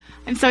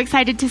I'm so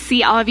excited to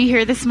see all of you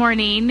here this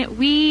morning.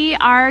 We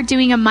are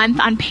doing a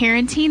month on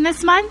parenting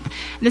this month.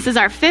 This is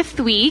our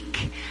 5th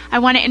week. I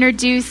want to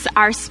introduce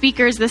our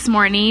speakers this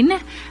morning.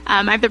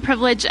 I have the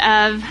privilege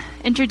of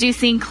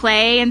introducing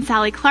Clay and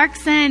Sally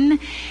Clarkson,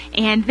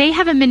 and they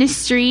have a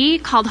ministry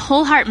called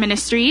Whole Heart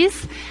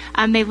Ministries.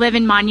 They live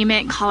in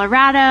Monument,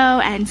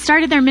 Colorado, and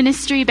started their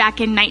ministry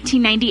back in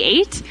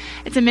 1998.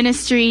 It's a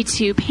ministry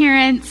to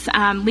parents,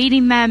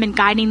 leading them and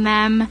guiding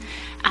them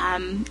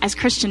as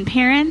Christian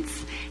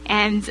parents.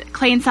 And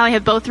Clay and Sally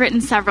have both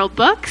written several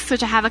books,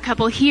 which I have a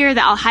couple here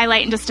that I'll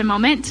highlight in just a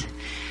moment.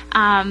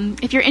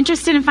 If you're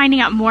interested in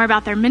finding out more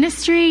about their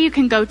ministry, you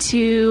can go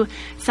to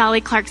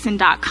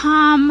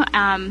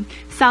sallyclarkson.com.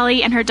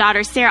 Sally and her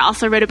daughter Sarah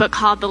also wrote a book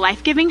called The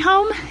Life-Giving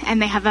Home,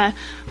 and they have a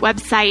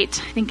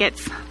website, I think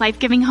it's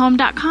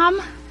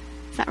lifegivinghome.com.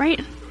 Is that right?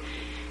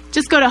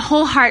 Just go to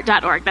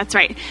wholeheart.org. That's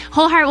right.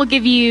 Whole Heart will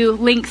give you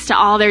links to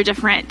all their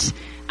different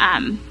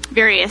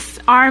various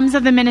arms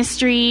of the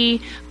ministry,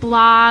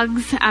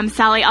 blogs.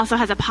 Sally also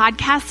has a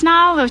podcast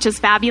now, which is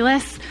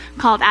fabulous,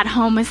 called At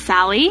Home with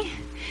Sally.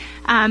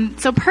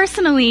 So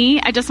personally,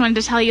 I just wanted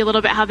to tell you a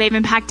little bit how they've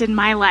impacted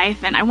my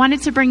life, and I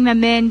wanted to bring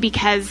them in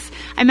because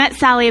I met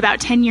Sally about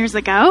 10 years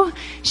ago.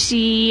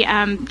 She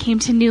came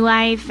to New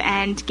Life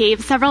and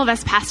gave several of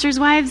us pastors'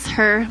 wives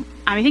her,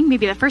 I think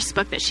maybe the first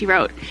book that she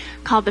wrote,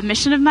 called The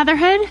Mission of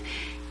Motherhood.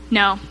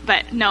 No,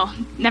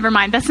 never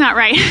mind. That's not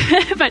right.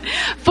 But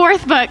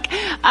 4th book.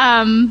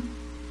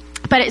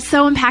 But it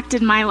so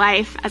impacted my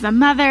life as a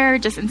mother,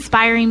 just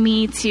inspiring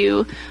me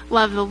to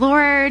love the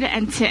Lord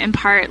and to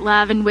impart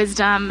love and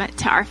wisdom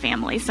to our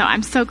family. So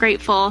I'm so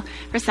grateful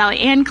for Sally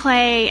and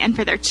Clay and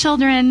for their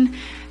children.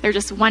 They're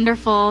just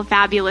wonderful,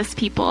 fabulous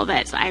people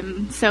that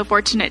I'm so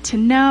fortunate to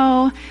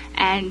know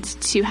and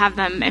to have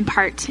them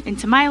impart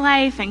into my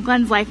life and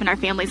Glenn's life and our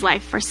family's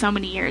life for so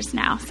many years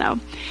now. So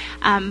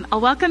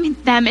I'll welcome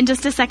them in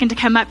just a second to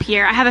come up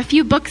here. I have a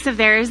few books of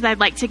theirs that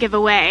I'd like to give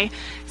away.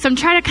 So I'm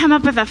trying to come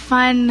up with a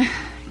fun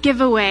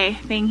giveaway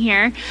thing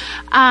here.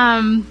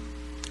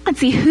 Let's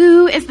see,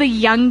 who is the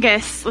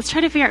youngest? Let's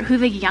try to figure out who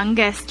the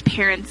youngest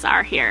parents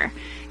are here.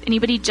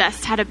 Anybody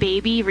just had a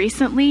baby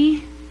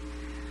recently?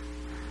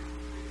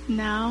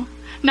 No,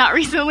 not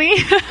recently.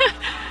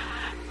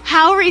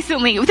 How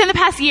recently? Within the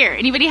past year.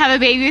 Anybody have a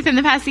baby within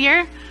the past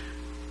year?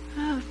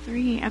 Oh,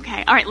 3.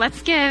 Okay. All right.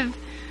 Let's give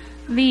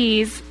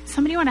these.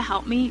 Somebody want to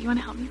help me? You want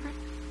to help me?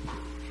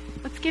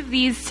 Let's give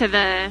these to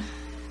the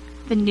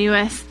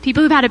newest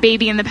people who've had a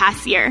baby in the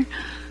past year.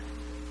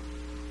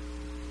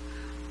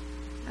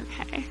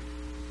 Okay.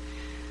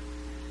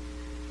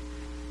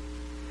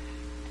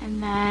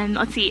 And then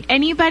let's see.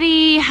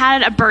 Anybody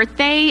had a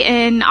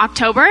birthday in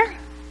October?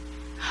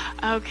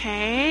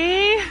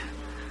 Okay.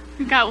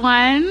 We've got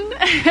 1,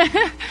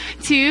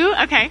 2.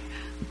 Okay.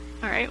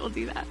 All right, we'll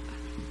do that.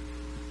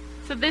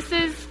 So this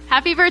is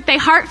happy birthday,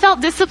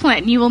 heartfelt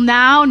discipline. You will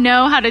now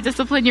know how to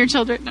discipline your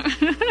children.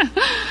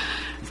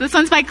 So this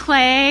one's by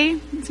Clay.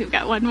 So we've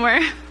got 1 more.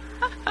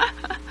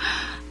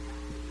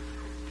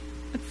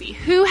 Let's see.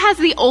 Who has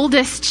the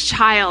oldest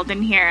child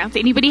in here? Does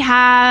anybody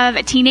have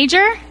a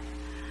teenager?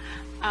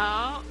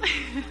 Oh.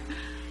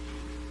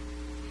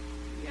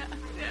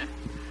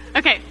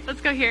 Okay,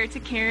 let's go here to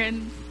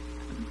Karen's.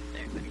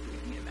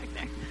 Back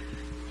there.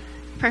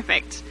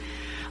 Perfect.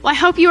 Well, I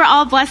hope you are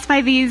all blessed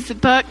by these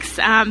books.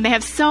 They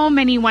have so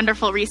many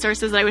wonderful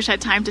resources. I wish I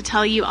had time to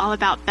tell you all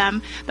about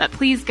them, but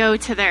please go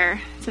to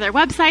their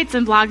websites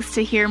and blogs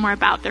to hear more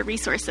about their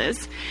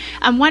resources.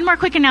 One more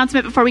quick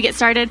announcement before we get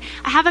started.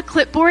 I have a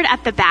clipboard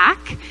at the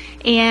back,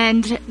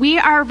 and we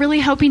are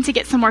really hoping to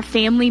get some more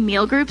family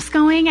meal groups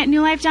going at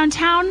New Life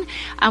Downtown.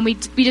 We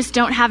just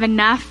don't have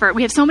enough,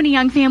 we have so many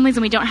young families,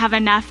 and we don't have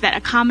enough that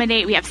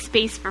accommodate. We have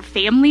space for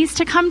families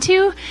to come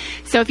to.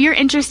 So if you're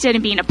interested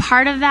in being a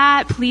part of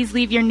that, please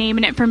leave your name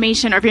and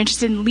information, or if you're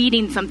interested in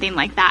leading something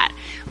like that,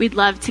 we'd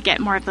love to get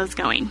more of those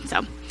going.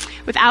 So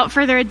without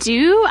further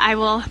ado, I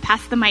will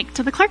pass the mic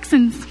to the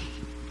Clarksons.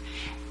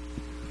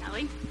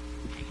 Ellie?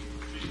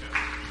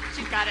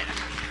 She's got it.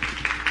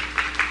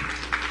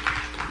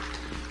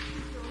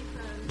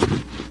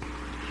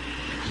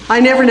 I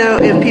never know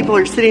if people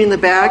are sitting in the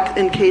back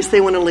in case they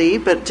want to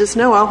leave, but just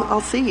know I'll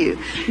see you.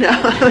 No,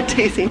 I'm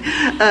teasing.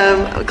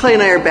 Clay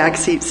and I are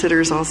backseat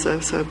sitters also.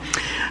 So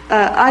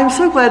I'm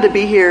so glad to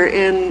be here,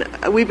 and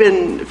we've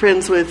been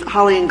friends with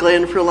Holly and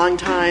Glenn for a long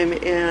time,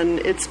 and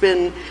it's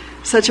been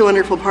such a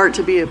wonderful part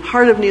to be a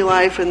part of New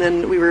Life, and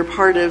then we were a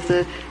part of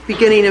the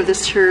beginning of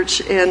this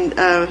church, and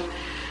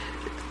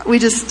we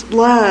just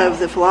love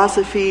the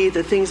philosophy,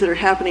 the things that are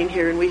happening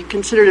here, and we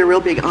consider it a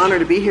real big honor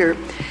to be here.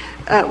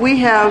 We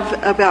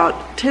have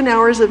about 10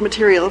 hours of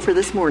material for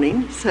this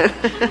morning, so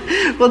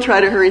we'll try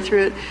to hurry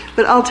through it.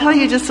 But I'll tell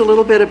you just a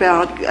little bit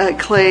about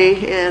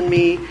Clay and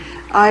me.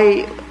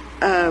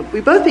 We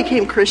both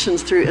became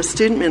Christians through a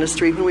student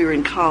ministry when we were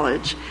in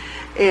college,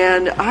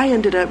 and I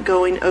ended up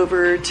going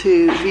over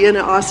to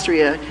Vienna,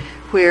 Austria,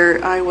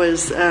 where I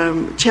was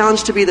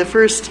challenged to be the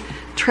first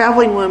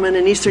traveling woman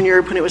in Eastern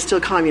Europe when it was still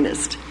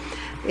communist.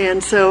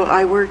 And so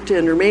I worked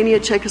in Romania,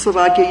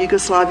 Czechoslovakia,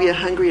 Yugoslavia,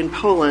 Hungary, and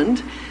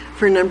Poland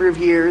for a number of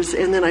years.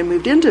 And then I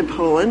moved into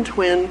Poland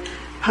when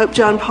Pope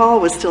John Paul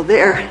was still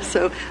there.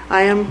 So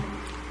I am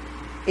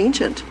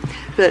ancient.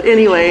 But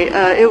anyway,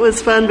 it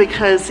was fun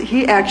because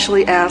he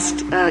actually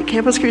asked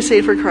Campus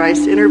Crusade for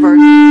Christ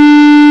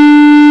InterVarsity.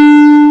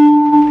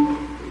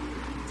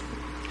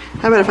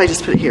 How about if I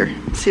just put it here?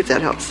 See if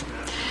that helps.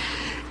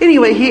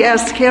 Anyway, he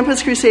asked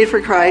Campus Crusade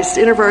for Christ,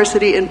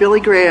 InterVarsity, and Billy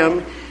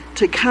Graham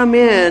to come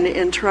in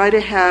and try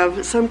to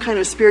have some kind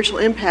of spiritual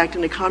impact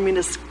in a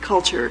communist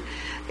culture.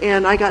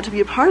 And I got to be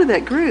a part of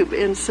that group.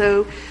 And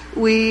so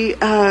we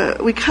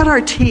cut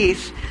our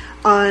teeth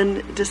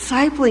on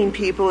discipling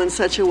people in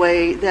such a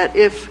way that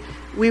if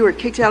we were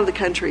kicked out of the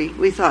country,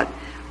 we thought,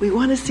 we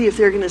want to see if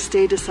they're going to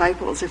stay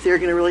disciples, if they're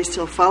going to really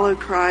still follow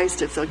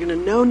Christ, if they're going to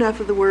know enough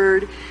of the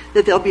Word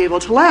that they'll be able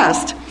to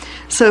last.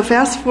 So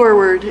fast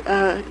forward,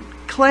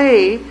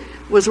 Clay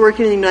was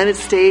working in the United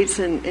States,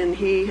 and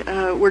he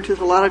worked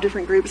with a lot of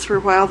different groups for a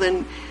while.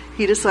 Then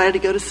he decided to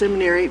go to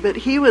seminary, but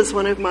he was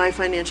one of my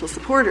financial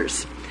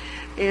supporters.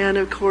 And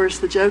of course,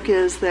 the joke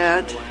is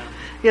that,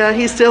 yeah,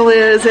 he still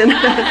is, and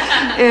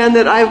and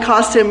that I've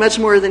cost him much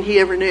more than he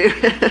ever knew.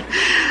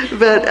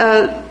 But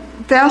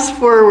fast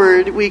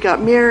forward, we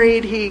got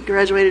married. He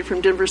graduated from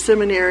Denver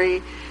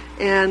Seminary,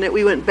 and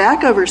we went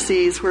back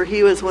overseas where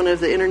he was one of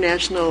the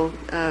international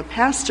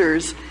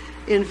pastors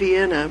in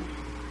Vienna.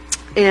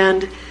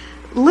 And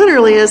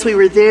literally, as we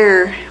were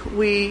there,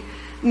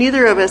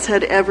 neither of us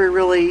had ever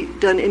really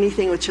done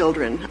anything with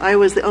children. I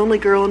was the only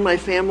girl in my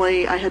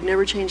family. I had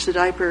never changed a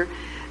diaper.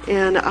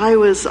 And I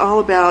was all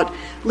about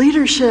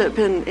leadership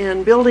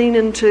and building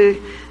into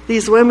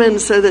these women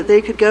so that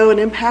they could go and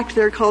impact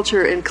their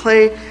culture. And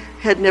Clay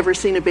had never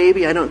seen a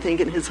baby, I don't think,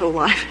 in his whole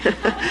life.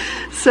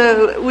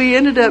 So we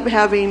ended up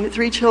having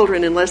 3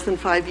 children in less than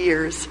 5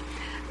 years.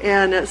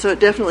 And so it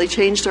definitely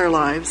changed our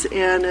lives.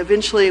 And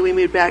eventually we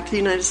moved back to the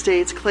United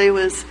States. Clay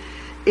was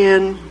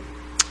in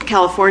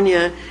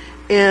California.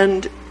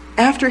 And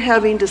after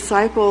having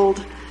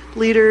discipled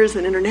leaders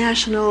and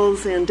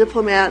internationals and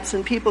diplomats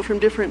and people from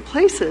different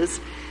places,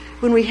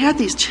 when we had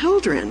these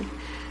children,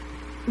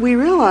 we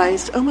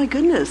realized, oh my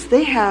goodness,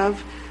 they're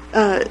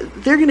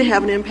going to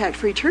have an impact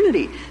for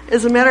eternity.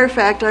 As a matter of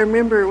fact, I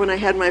remember when I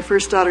had my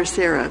first daughter,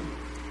 Sarah,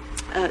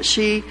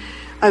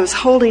 I was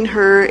holding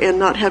her and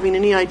not having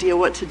any idea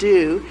what to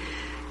do.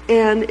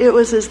 And it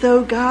was as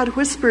though God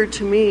whispered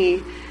to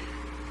me,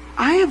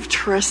 I have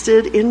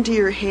trusted into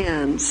your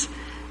hands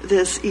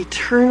this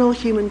eternal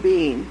human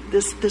being,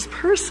 this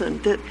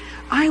person that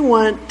I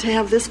want to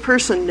have this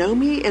person know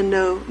me and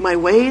know my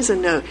ways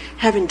and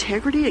have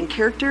integrity and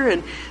character.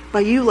 And by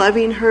you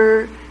loving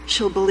her,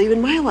 she'll believe in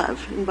my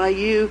love. And by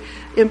you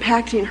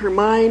impacting her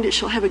mind,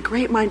 she'll have a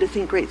great mind to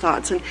think great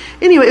thoughts. And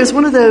anyway, it was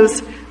one of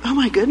those, oh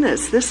my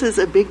goodness, this is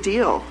a big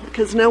deal,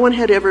 because no one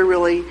had ever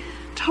really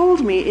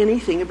told me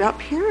anything about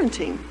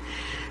parenting.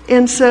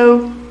 And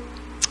so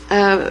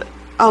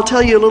I'll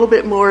tell you a little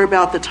bit more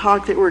about the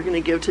talk that we're going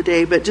to give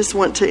today, but just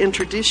want to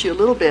introduce you a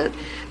little bit.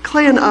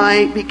 Clay and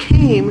I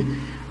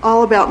became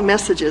all about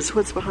messages.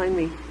 What's behind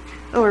me?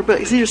 Oh, our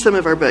books. These are some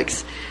of our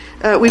books.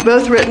 We've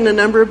both written a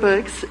number of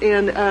books,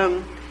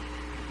 and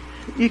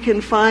you can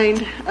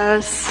find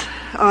us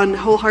on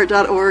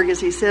wholeheart.org,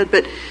 as he said.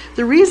 But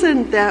the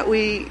reason that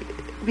we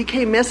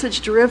became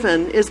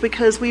message-driven is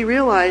because we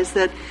realized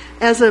that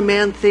as a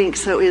man thinks,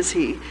 so is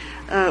he.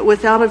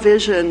 Without a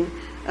vision,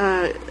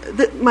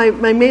 my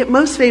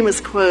most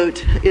famous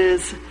quote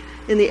is,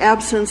 in the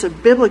absence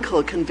of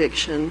biblical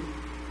conviction,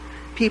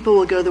 people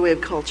will go the way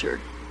of culture.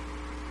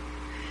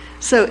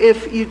 So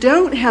if you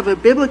don't have a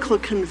biblical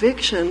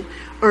conviction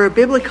or a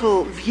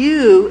biblical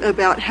view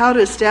about how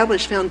to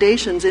establish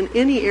foundations in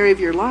any area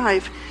of your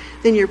life,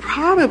 then you're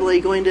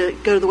probably going to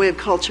go the way of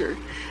culture.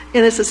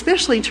 And it's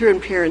especially true in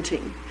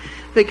parenting,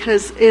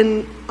 because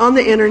on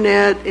the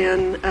internet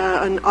and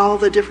on all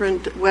the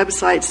different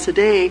websites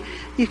today,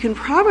 you can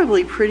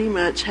probably pretty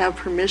much have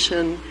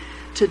permission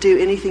to do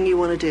anything you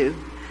want to do,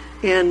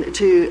 and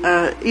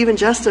to even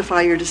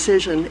justify your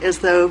decision as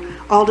though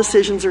all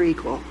decisions are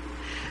equal.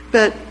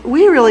 But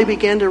we really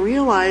began to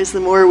realize, the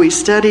more we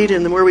studied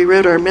and the more we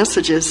wrote our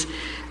messages,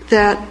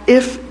 that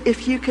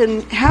if you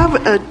can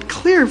have a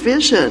clear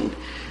vision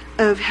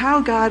of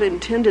how God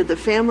intended the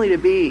family to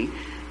be,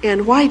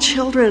 and why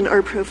children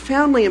are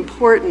profoundly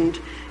important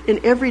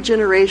in every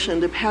generation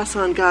to pass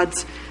on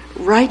God's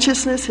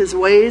righteousness, his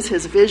ways,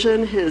 his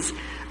vision, his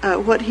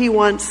what he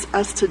wants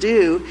us to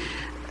do,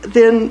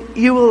 then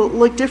you will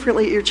look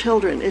differently at your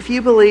children. If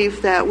you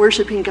believe that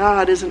worshiping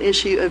God is an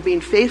issue of being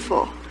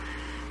faithful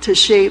to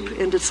shape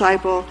and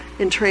disciple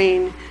and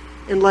train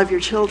and love your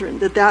children,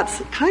 that's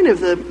kind of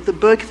the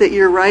book that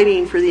you're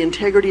writing for the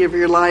integrity of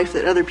your life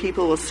that other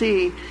people will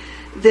see,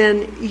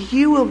 then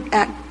you will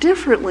act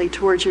differently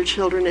towards your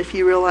children if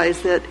you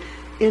realize that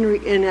in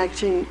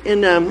engaging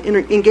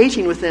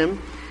with them,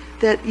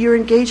 that you're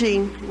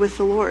engaging with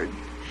the Lord.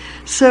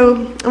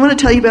 So I want to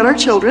tell you about our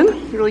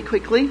children really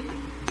quickly.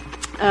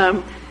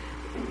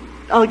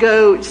 I'll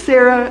go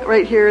Sarah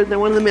right here, the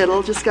one in the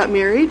middle, just got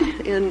married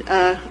in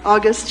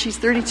August. She's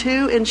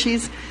 32, and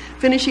she's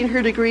finishing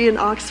her degree in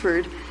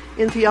Oxford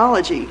in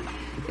theology.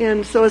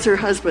 And so is her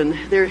husband.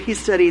 He's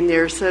studying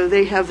there. So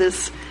they have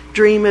this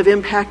dream of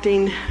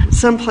impacting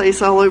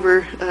someplace all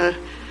over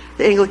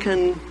the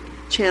Anglican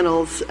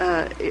channels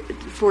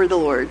for the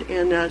Lord.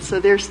 And so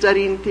they're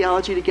studying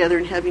theology together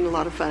and having a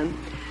lot of fun.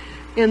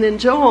 And then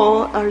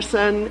Joel, our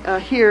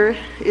son here,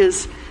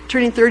 is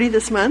turning 30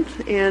 this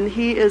month, and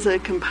he is a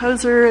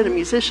composer and a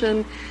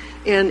musician,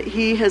 and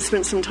he has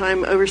spent some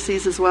time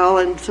overseas as well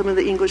in some of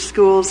the English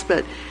schools,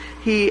 but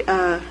he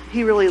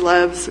really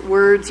loves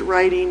words,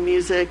 writing,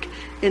 music,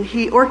 and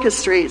he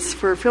orchestrates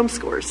for film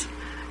scores.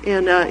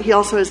 And he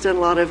also has done a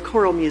lot of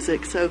choral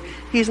music, so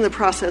he's in the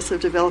process of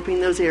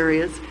developing those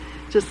areas,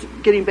 just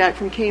getting back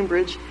from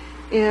Cambridge.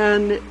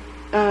 And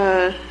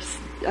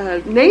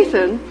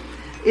Nathan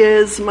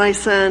is my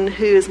son,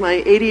 who is my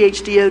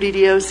ADHD, ODD,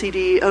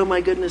 OCD, oh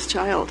my goodness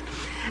child.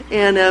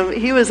 And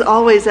he was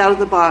always out of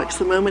the box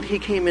the moment he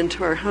came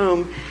into our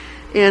home.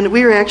 And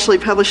we were actually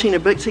publishing a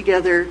book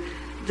together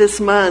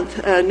this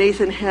month.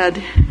 Nathan had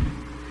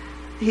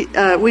he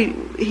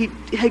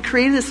had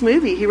created this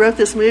movie. He wrote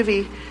this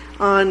movie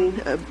on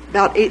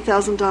about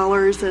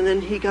 $8,000, and then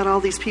he got all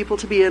these people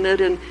to be in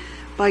it. And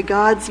by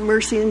God's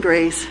mercy and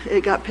grace,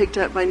 it got picked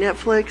up by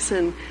Netflix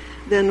and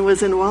then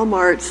was in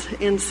Walmart's,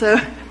 and so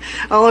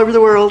all over the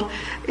world.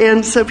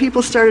 And so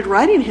people started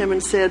writing him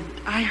and said,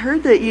 I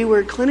heard that you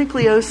were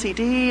clinically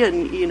OCD,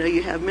 and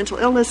you have mental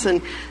illness,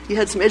 and you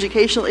had some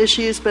educational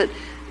issues, but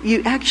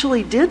you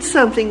actually did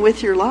something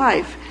with your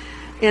life.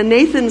 And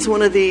Nathan's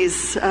one of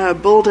these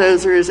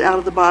bulldozers,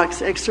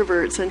 out-of-the-box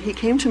extroverts, and he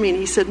came to me and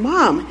he said,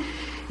 Mom,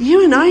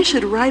 you and I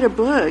should write a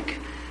book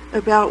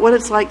about what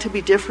it's like to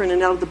be different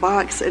and out of the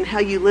box and how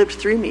you lived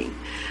through me.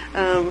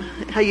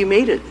 How you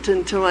made it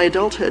into my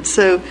adulthood.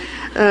 So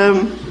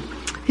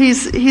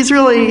he's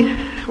really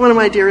one of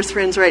my dearest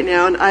friends right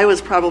now, and I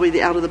was probably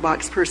the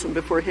out-of-the-box person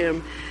before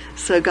him.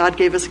 So God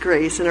gave us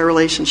grace in our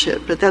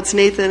relationship. But that's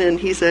Nathan, and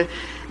he's an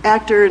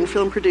actor and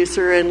film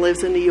producer and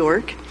lives in New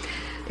York.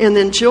 And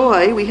then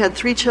Joy, we had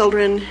 3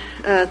 children,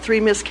 3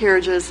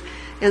 miscarriages,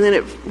 and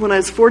then when I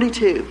was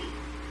 42,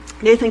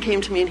 Nathan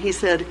came to me and he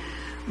said,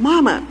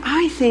 Mama,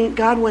 I think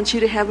God wants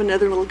you to have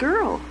another little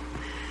girl.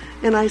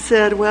 And I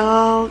said,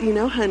 well,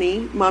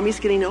 honey, Mommy's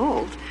getting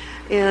old.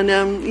 And,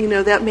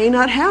 that may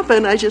not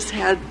happen. I just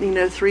had,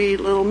 3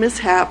 little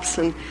mishaps.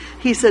 And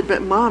he said,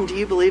 but Mom, do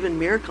you believe in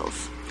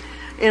miracles?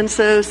 And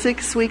so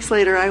 6 weeks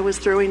later, I was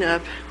throwing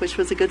up, which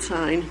was a good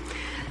sign.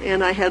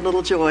 And I had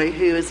little Joy,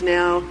 who is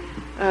now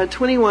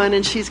 21,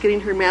 and she's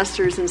getting her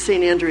master's in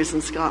St. Andrews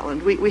in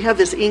Scotland. We have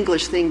this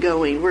English thing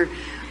going. We're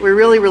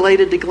really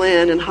related to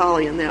Glenn and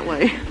Holly in that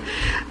way.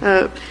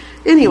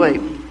 Anyway,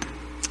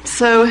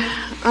 so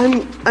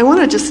I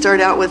want to just start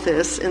out with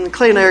this, and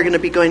Clay and I are going to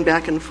be going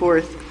back and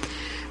forth.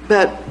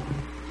 But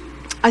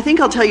I think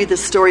I'll tell you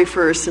this story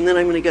first, and then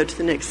I'm going to go to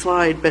the next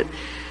slide. But,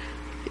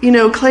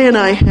 Clay and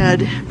I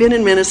had been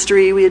in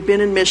ministry, we had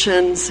been in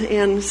missions,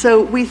 and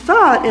so we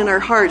thought in our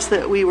hearts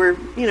that we were,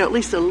 at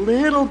least a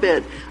little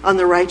bit on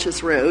the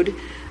righteous road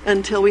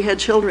until we had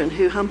children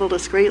who humbled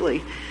us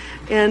greatly.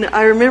 And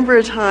I remember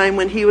a time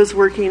when he was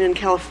working in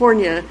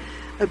California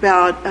we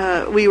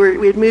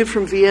had moved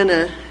from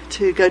Vienna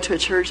to go to a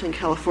church in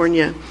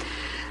California.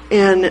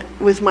 And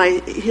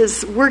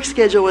his work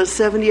schedule was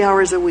 70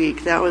 hours a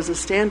week. That was a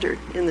standard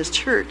in this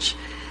church.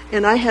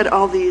 And I had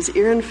all these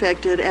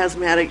ear-infected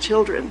asthmatic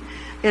children.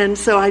 And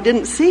so I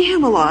didn't see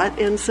him a lot.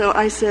 And so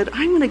I said,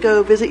 I'm going to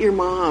go visit your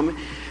mom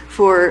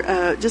for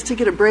just to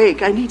get a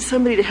break. I need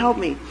somebody to help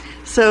me.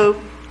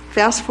 So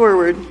fast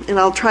forward, and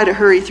I'll try to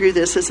hurry through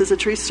this. This is a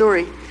true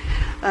story.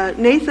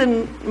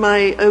 Nathan,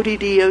 my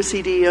ODD,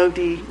 OCD,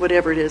 OD,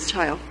 whatever it is,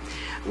 child,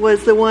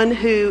 was the one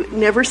who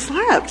never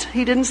slept.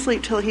 He didn't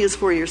sleep till he was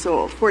 4 years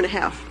old,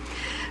 4.5.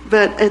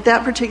 But at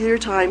that particular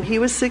time, he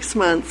was 6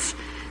 months,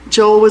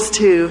 Joel was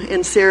 2,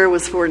 and Sarah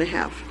was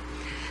 4.5.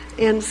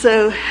 And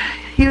so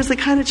he was the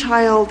kind of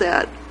child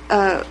that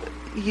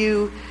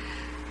you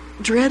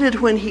dreaded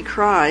when he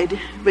cried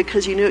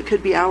because you knew it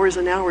could be hours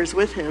and hours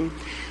with him.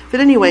 But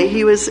anyway,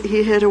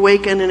 he had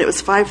awakened, and it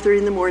was 5:30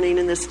 in the morning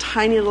in this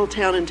tiny little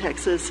town in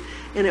Texas,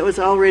 and it was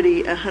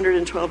already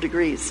 112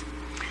 degrees.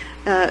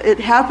 It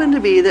happened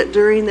to be that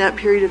during that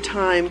period of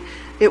time,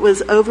 it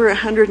was over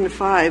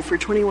 105 for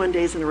 21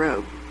 days in a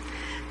row.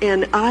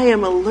 And I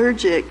am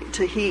allergic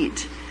to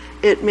heat.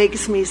 It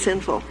makes me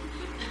sinful.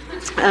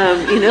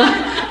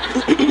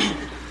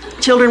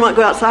 Children won't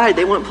go outside.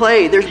 They won't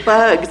play. There's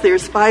bugs.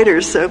 There's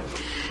spiders. So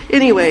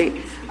anyway,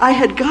 I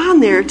had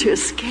gone there to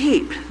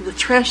escape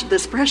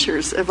the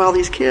pressures of all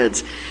these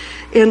kids.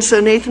 And so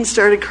Nathan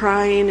started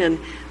crying, and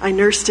I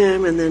nursed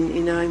him, and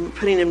then, I'm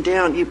putting him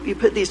down. You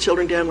put these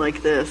children down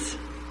like this.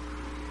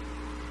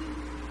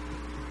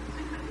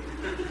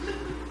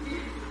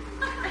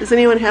 Does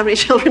anyone have any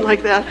children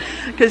like that?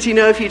 Because,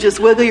 if you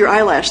just wiggle your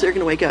eyelash, they're going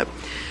to wake up.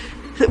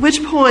 At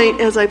which point,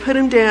 as I put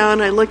him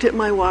down, I looked at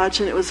my watch,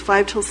 and it was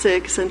 5 till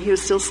 6, and he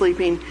was still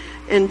sleeping.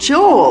 And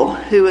Joel,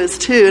 who was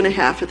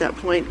 2.5 at that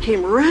point,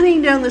 came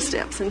running down the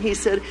steps, and he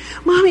said,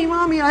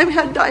 Mommy, I've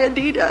had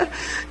diarrhea,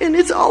 and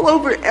it's all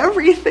over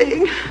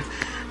everything.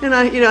 And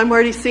I'm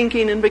already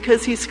sinking, and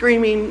because he's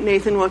screaming,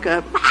 Nathan woke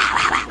up.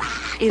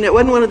 It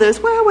wasn't one of those,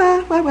 wah,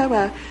 wah, wah, wah,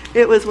 wah.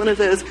 It was one of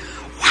those,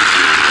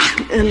 wah.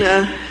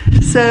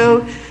 And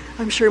so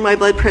I'm sure my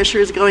blood pressure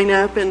is going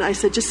up, and I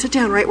said, just sit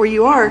down right where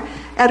you are.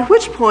 At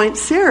which point,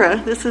 Sarah,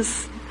 this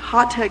is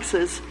hot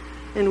Texas,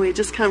 and we had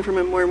just come from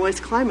a more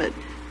moist climate,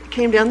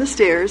 came down the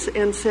stairs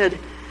and said,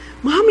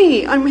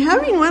 Mommy, I'm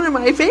having one of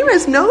my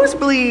famous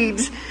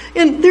nosebleeds,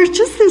 and there's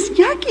just this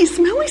yucky,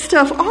 smelly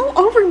stuff all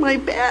over my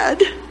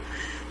bed.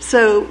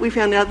 So we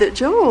found out that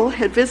Joel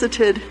had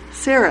visited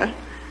Sarah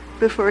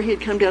before he had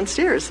come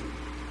downstairs.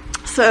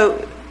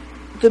 So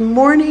the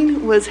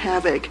morning was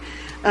havoc.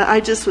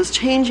 I just was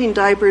changing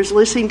diapers,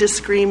 listening to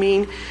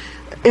screaming.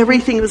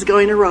 Everything was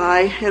going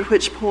awry, at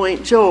which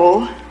point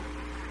Joel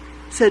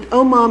said,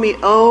 oh, Mommy,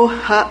 oh,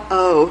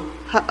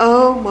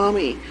 ha-oh,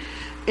 Mommy.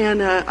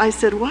 And I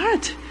said,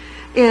 what?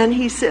 And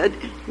he said,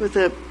 with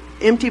an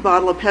empty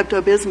bottle of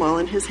Pepto-Bismol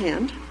in his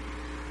hand,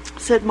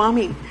 said,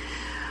 Mommy,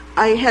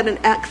 I had an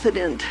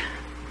accident.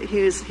 He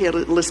had a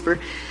lisper.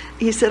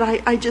 He said,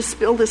 I just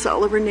spilled this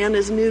all over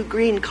Nana's new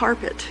green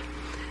carpet.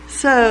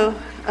 So,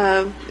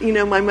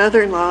 my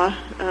mother-in-law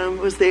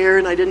was there,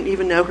 and I didn't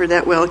even know her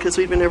that well because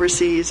we'd been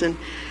overseas. And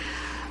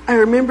I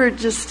remember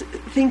just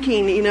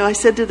thinking, I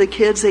said to the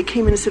kids, they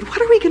came in and said,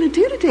 what are we going to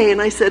do today?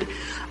 And I said,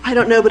 I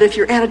don't know, but if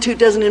your attitude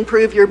doesn't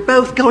improve, you're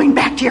both going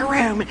back to your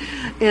room.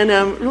 And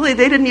really,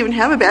 they didn't even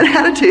have a bad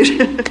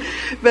attitude.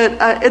 But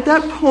at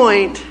that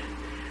point,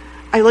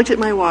 I looked at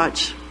my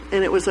watch,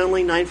 and it was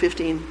only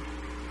 9:15.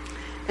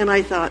 And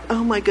I thought,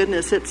 oh my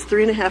goodness, it's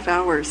 3.5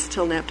 hours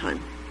till nap time.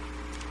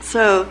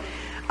 So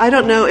I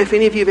don't know if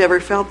any of you have ever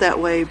felt that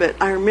way,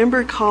 but I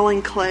remember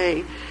calling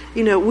Clay.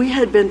 We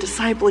had been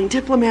discipling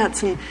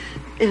diplomats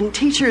and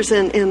teachers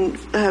and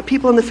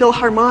people in the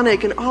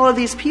Philharmonic and all of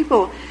these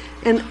people.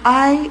 And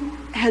I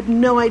had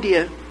no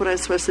idea what I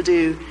was supposed to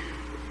do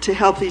to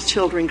help these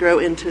children grow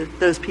into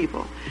those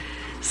people.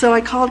 So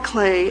I called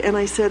Clay and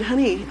I said,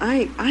 honey,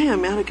 I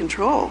am out of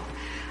control.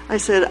 I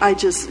said, I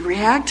just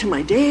react to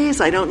my days.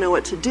 I don't know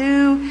what to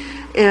do.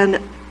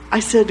 And I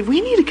said,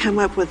 we need to come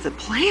up with a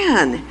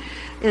plan.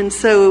 And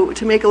so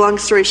to make a long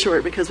story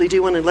short, because we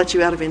do want to let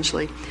you out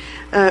eventually,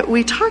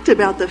 we talked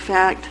about the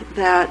fact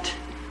that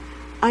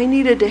I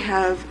needed to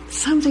have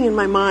something in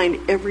my mind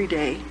every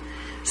day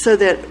so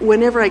that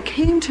whenever I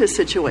came to a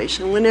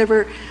situation,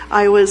 whenever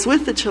I was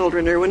with the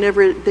children or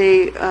whenever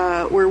they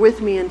were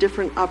with me in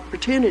different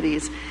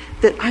opportunities,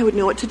 that I would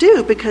know what to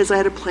do because I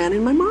had a plan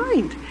in my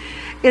mind.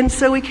 And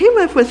so we came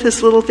up with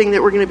this little thing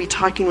that we're going to be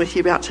talking with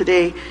you about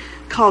today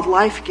called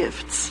Life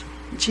Gifts.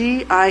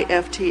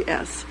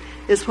 GIFTS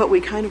is what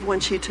we kind of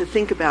want you to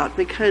think about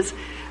because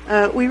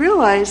we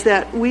realized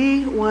that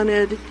we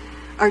wanted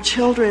our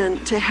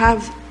children to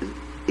have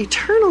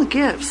eternal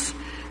gifts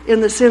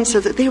in the sense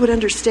of that they would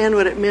understand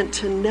what it meant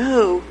to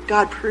know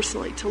God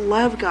personally, to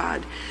love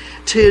God,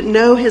 to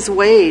know His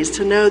ways,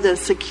 to know the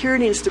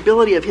security and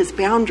stability of His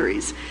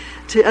boundaries,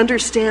 to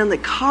understand the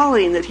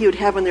calling that He would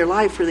have in their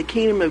life for the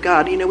kingdom of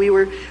God.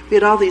 We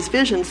had all these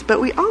visions,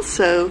 but we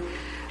also,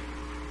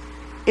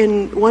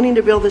 in wanting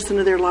to build this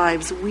into their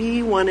lives,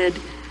 we wanted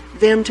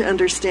them to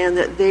understand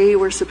that they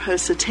were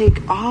supposed to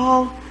take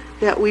all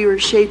that we were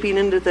shaping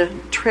into the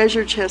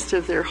treasure chest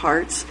of their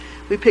hearts.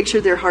 We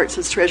pictured their hearts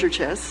as treasure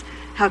chests.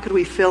 How could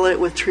we fill it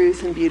with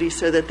truth and beauty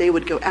so that they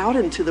would go out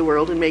into the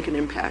world and make an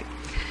impact?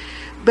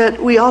 But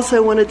we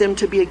also wanted them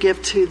to be a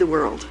gift to the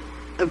world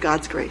of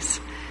God's grace.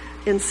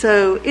 And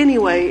so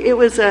anyway, it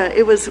was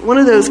one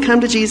of those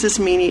come to Jesus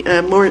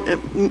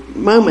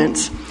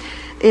moments.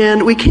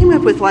 And we came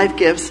up with life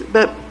gifts,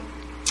 but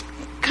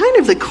kind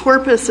of the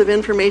corpus of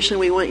information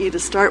we want you to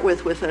start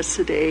with us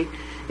today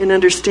in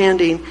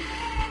understanding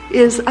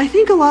is I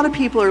think a lot of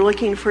people are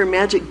looking for a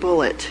magic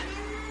bullet.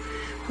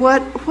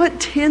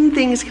 What 10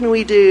 things can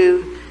we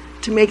do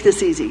to make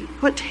this easy?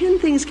 What 10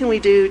 things can we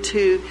do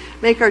to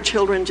make our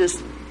children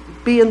just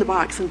be in the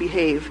box and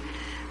behave?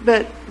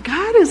 But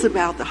God is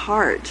about the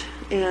heart.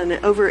 And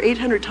over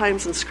 800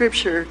 times in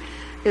Scripture,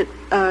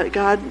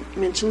 God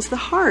mentions the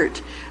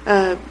heart.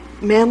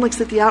 Man looks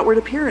at the outward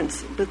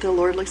appearance, but the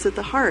Lord looks at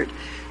the heart.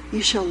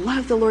 You shall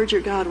love the Lord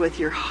your God with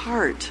your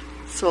heart,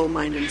 soul,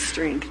 mind, and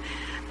strength.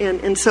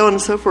 And so on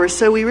and so forth.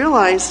 So we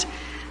realized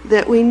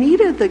that we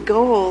needed the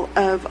goal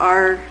of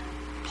our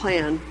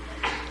plan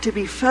to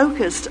be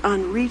focused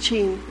on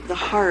reaching the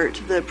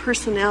heart, the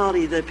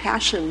personality, the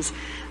passions,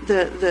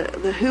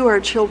 the who our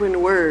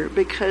children were,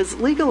 because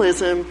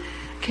legalism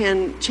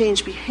can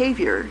change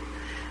behavior,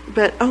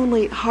 but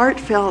only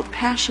heartfelt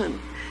passion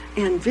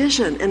and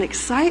vision and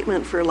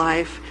excitement for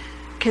life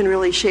can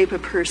really shape a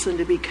person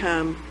to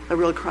become a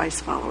real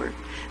Christ follower.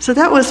 So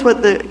that was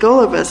what the goal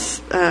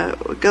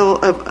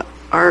of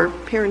our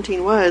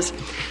parenting was.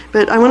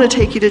 But I want to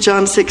take you to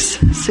John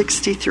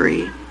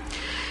 6:63.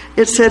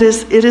 It said,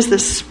 it is the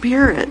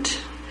Spirit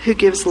who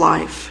gives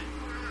life.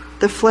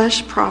 The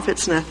flesh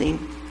profits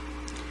nothing.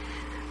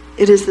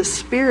 It is the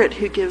Spirit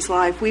who gives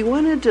life. We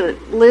wanted to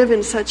live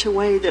in such a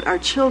way that our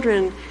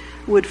children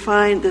would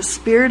find the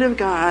Spirit of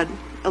God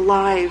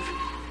alive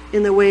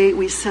in the way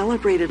we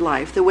celebrated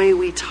life, the way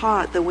we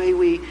taught, the way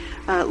we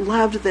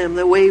loved them,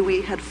 the way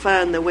we had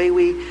fun, the way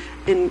we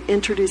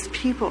introduced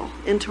people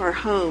into our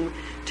home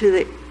to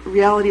the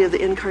reality of the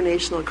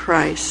incarnational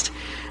Christ.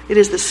 It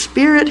is the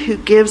Spirit who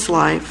gives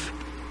life.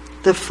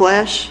 The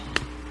flesh,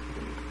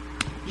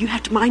 you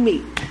have to mind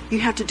me. You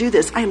have to do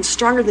this. I am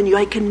stronger than you.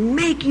 I can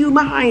make you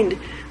mind.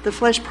 The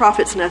flesh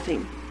profits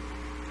nothing.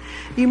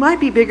 You might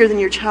be bigger than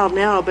your child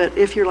now, but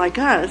if you're like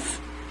us,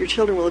 your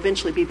children will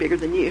eventually be bigger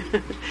than you.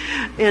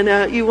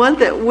 And you want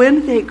that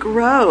when they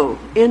grow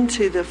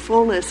into the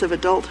fullness of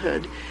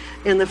adulthood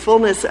and the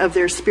fullness of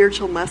their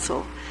spiritual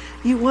muscle,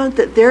 you want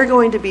that they're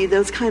going to be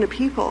those kind of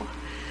people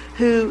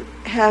who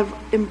have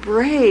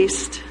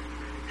embraced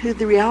who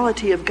the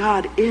reality of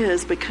God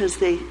is because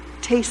they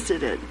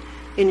tasted it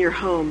in your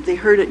home. They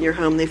heard it in your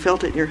home. They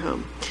felt it in your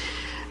home.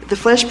 The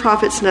flesh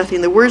profits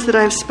nothing. The words that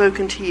I have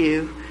spoken to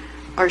you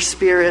are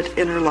spirit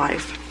and are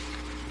life.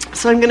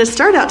 So I'm going to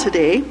start out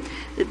today.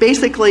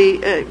 Basically,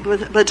 by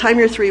the time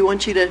you're through, I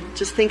want you to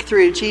just think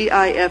through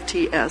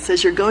GIFTS.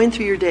 As you're going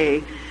through your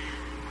day,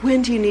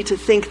 when do you need to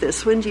think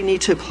this? When do you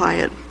need to apply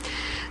it?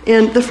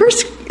 And the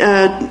first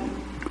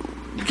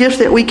gift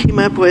that we came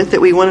up with that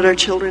we wanted our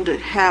children to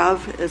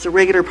have as a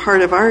regular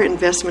part of our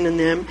investment in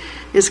them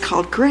is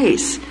called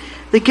grace.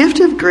 The gift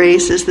of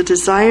grace is the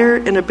desire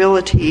and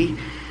ability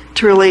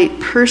to relate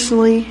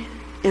personally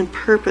and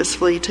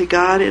purposefully to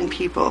God and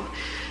people.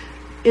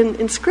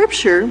 In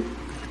Scripture,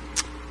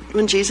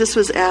 when Jesus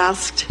was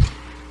asked,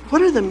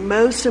 what are the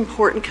most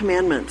important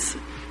commandments?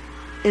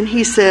 And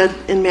he said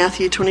in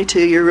Matthew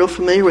 22, you're real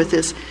familiar with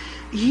this,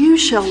 you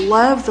shall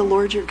love the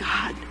Lord your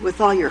God with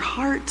all your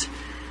heart,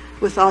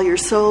 with all your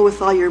soul,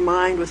 with all your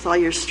mind, with all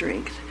your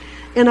strength.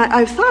 And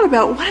I've thought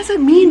about, what does it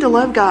mean to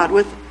love God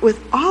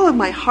with all of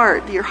my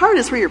heart? Your heart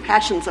is where your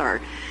passions are,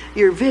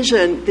 your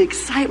vision, the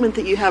excitement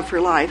that you have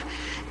for life.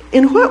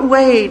 In what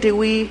way do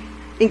we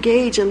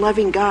engage in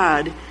loving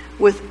God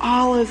with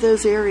all of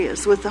those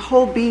areas, with the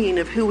whole being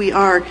of who we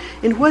are?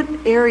 In what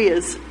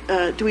areas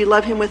do we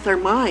love him with our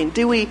mind?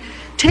 Do we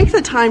take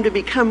the time to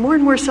become more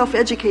and more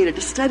self-educated,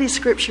 to study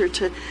Scripture,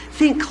 to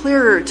think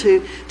clearer,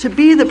 to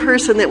be the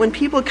person that when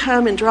people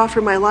come and draw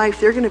from my life,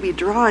 they're going to be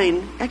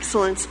drawing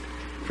excellence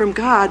from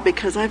God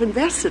because I've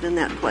invested in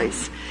that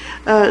place.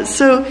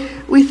 So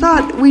we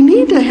thought we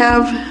need to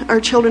have our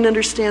children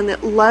understand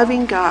that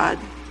loving God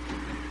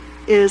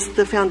is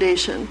the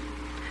foundation.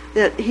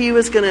 That he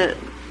was going to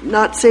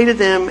not say to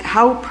them,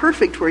 how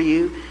perfect were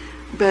you,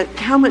 but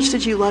how much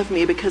did you love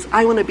me? Because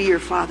I want to be your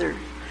father.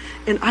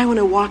 And I want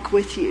to walk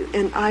with you.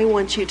 And I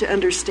want you to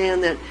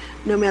understand that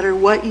no matter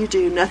what you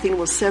do, nothing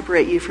will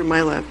separate you from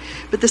my love.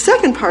 But the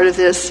second part of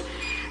this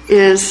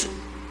is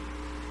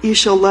you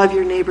shall love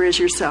your neighbor as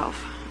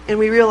yourself. And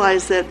we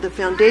realized that the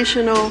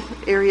foundational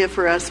area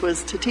for us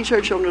was to teach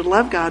our children to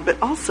love God,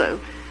 but also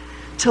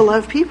to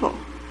love people.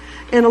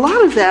 And a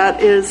lot of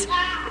that is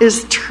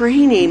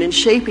training and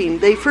shaping.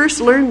 They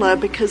first learn love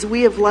because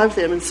we have loved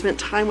them and spent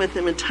time with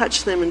them and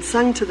touched them and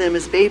sung to them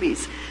as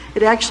babies.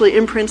 It actually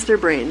imprints their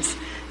brains.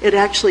 It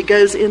actually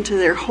goes into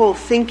their whole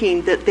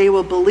thinking that they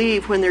will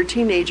believe when they're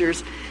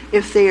teenagers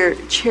if they are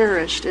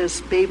cherished as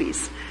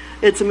babies.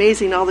 It's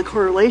amazing all the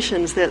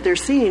correlations that they're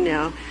seeing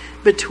now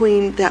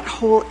between that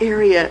whole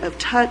area of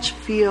touch,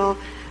 feel,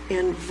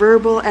 and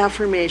verbal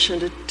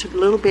affirmation to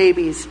little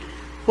babies,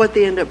 what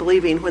they end up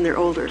believing when they're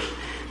older.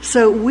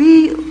 So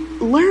we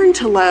learn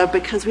to love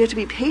because we have to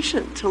be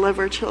patient to love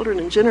our children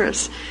and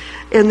generous.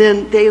 And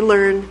then they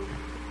learn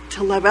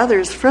to love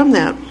others from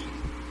that.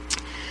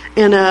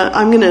 And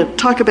I'm going to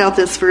talk about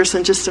this verse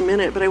in just a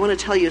minute, but I want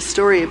to tell you a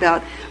story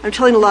about, I'm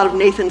telling a lot of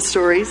Nathan's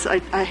stories.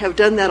 I have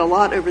done that a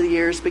lot over the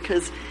years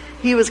because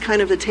he was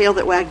kind of the tail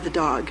that wagged the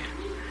dog.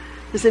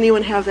 Does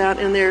anyone have that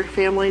in their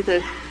family?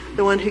 The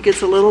one who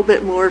gets a little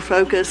bit more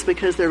focused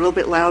because they're a little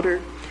bit louder?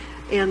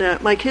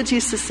 And my kids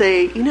used to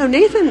say,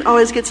 Nathan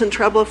always gets in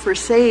trouble for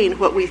saying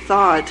what we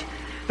thought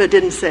but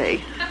didn't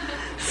say.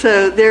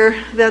 So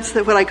that's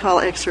what I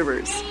call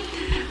extroverts.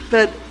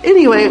 But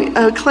anyway,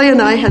 Clay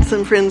and I had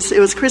some friends. It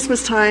was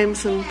Christmas time.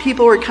 Some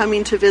people were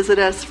coming to visit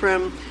us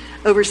from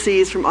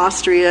overseas, from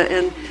Austria.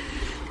 And,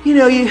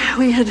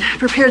 we had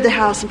prepared the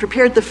house and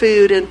prepared the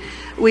food. And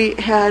we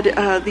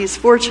had these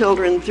 3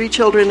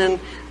 children and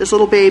this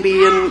little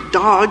baby and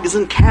dogs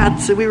and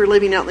cats. And we were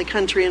living out in the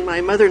country in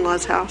my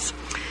mother-in-law's house.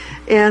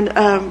 And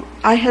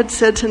I had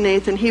said to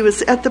Nathan, he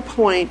was at the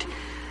point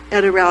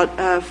at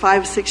about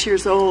 5, 6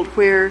 years old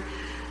where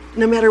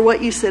no matter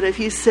what you said, if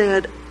you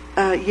said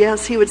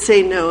yes, he would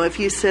say no. If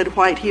you said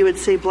white, he would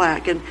say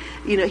black. And,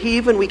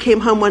 we came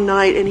home one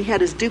night and he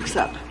had his dukes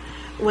up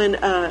when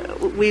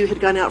we had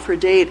gone out for a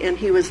date. And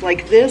he was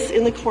like this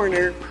in the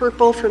corner,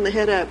 purple from the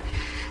head up.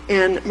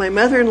 And my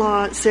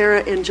mother-in-law,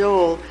 Sarah, and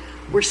Joel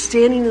were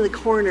standing in the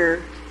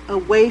corner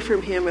away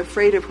from him,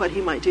 afraid of what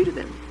he might do to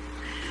them.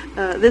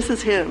 This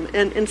is him.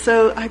 And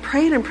so I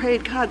prayed and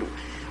prayed, God,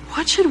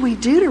 what should we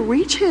do to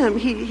reach him?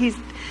 He's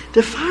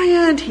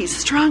defiant, he's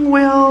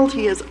strong-willed,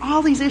 he has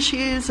all these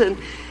issues. And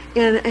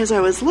as I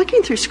was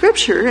looking through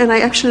Scripture, and I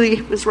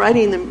actually was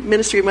writing the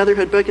Ministry of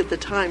Motherhood book at the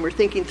time, we're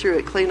thinking through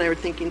it, Clay and I were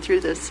thinking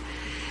through this,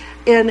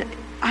 and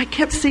I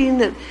kept seeing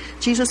that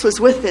Jesus was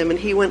with them, and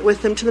he went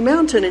with them to the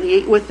mountain, and he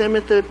ate with them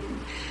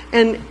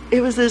and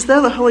it was as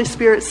though the Holy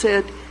Spirit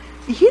said,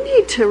 you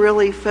need to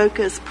really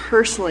focus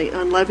personally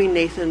on loving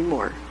Nathan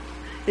more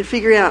and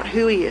figuring out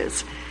who he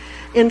is.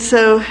 And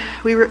so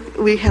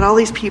we had all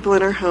these people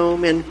in our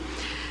home, and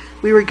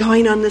we were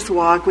going on this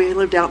walk. We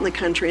lived out in the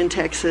country in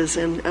Texas,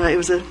 and it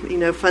was a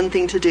fun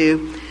thing to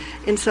do.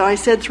 And so I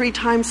said 3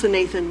 times to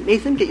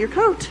Nathan, get your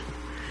coat.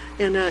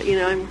 And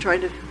I'm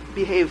trying to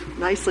behave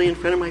nicely in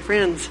front of my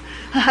friends.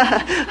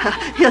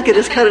 He'll get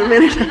his coat in a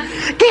minute.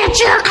 Get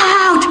your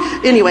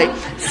coat! Anyway,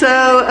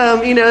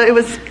 so, it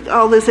was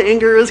all this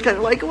anger. It was kind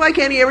of like, why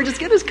can't he ever just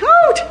get his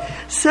coat?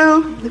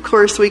 So, of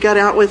course, we got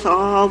out with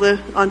all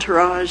the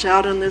entourage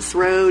out on this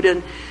road,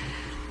 and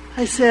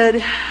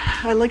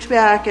I looked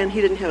back, and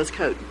he didn't have his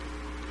coat.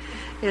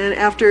 And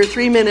after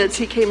 3 minutes,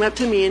 he came up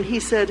to me, and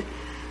he said,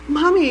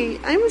 Mommy,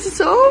 I'm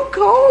so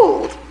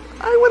cold.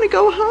 I want to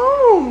go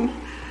home.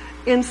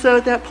 And so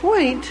at that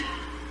point,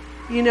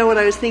 you know what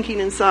I was thinking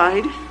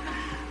inside.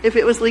 If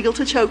it was legal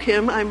to choke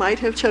him, I might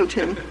have choked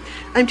him.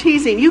 I'm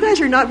teasing. You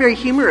guys are not very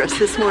humorous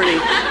this morning.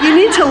 You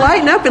need to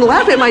lighten up and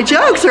laugh at my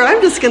jokes, or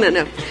I'm just going to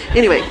know.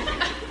 Anyway,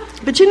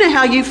 but you know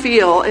how you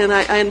feel.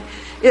 And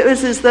it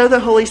was as though the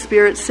Holy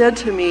Spirit said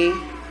to me,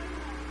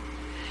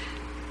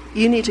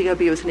 you need to go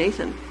be with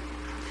Nathan.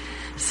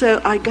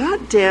 So I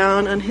got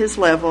down on his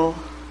level,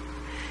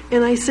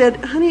 and I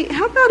said, honey,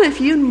 how about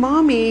if you and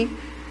Mommy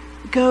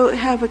go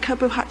have a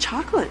cup of hot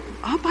chocolate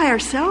all by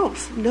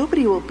ourselves?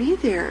 Nobody will be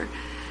there.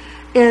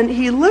 And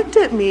he looked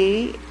at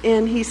me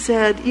and he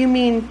said, you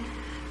mean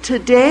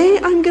today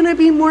I'm going to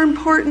be more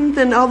important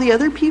than all the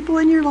other people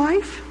in your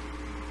life?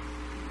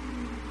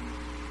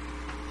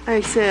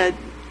 I said,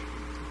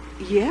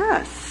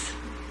 yes.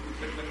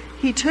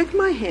 He took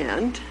my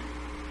hand,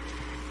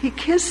 he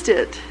kissed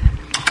it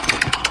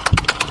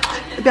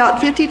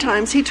about 50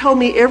 times. He told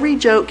me every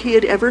joke he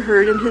had ever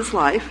heard in his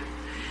life.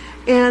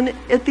 And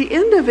at the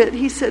end of it,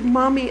 he said,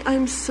 Mommy,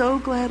 I'm so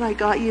glad I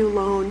got you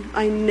alone.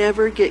 I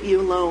never get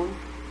you alone.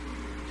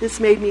 This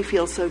made me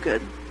feel so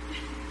good.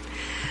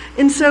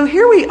 And so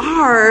here we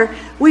are.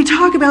 We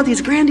talk about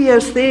these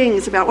grandiose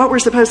things about what we're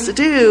supposed to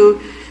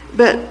do,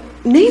 but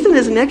Nathan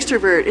is an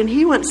extrovert, and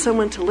he wants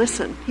someone to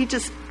listen. He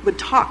just would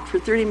talk for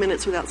 30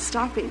 minutes without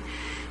stopping.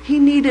 He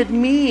needed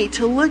me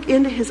to look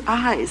into his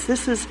eyes.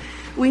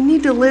 We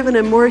need to live in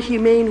a more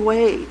humane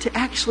way, to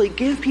actually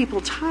give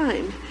people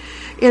time.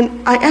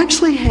 And I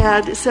actually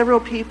had several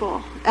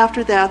people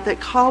after that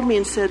called me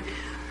and said,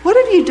 what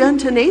have you done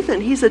to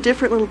Nathan? He's a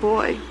different little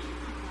boy.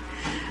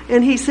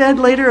 And he said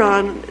later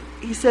on,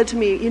 he said to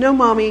me,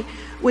 Mommy,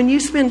 when you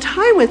spend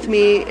time with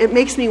me, it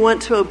makes me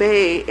want to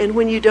obey. And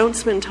when you don't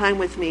spend time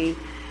with me,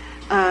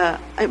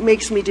 it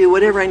makes me do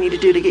whatever I need to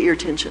do to get your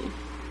attention.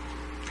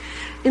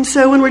 And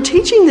so when we're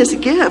teaching this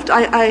gift,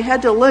 I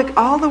had to look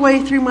all the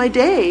way through my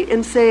day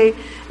and say,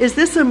 is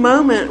this a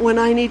moment when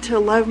I need to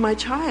love my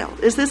child?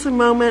 Is this a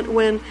moment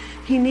when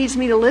he needs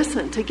me to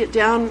listen, to get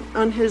down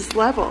on his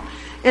level?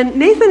 And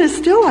Nathan is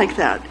still like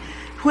that.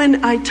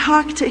 When I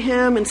talk to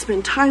him and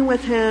spend time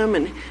with him,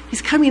 and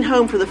he's coming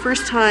home for the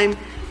first time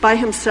by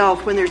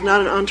himself when there's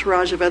not an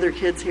entourage of other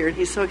kids here, and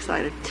he's so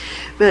excited.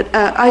 But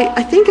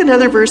I think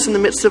another verse in the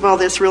midst of all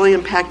this really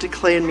impacted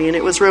Clay and me, and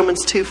it was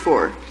Romans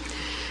 2:4.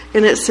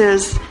 And it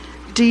says,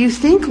 do you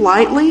think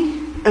lightly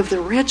of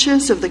the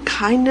riches of the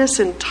kindness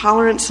and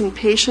tolerance and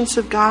patience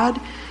of God,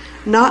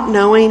 not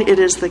knowing it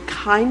is the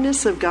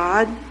kindness of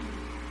God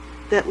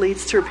that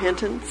leads to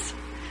repentance?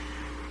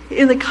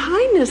 In the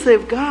kindness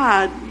of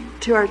God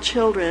to our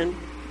children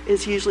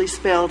is usually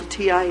spelled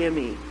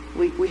T-I-M-E.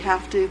 We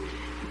have to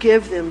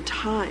give them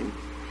time.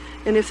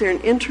 And if they're an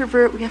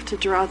introvert, we have to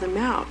draw them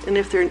out. And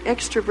if they're an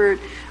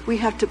extrovert, we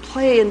have to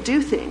play and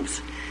do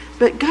things.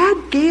 But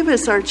God gave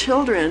us our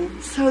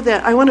children so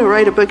that I want to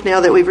write a book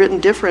now that we've written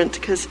different,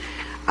 because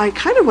I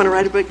kind of want to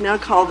write a book now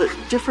called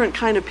Different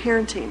Kind of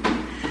Parenting.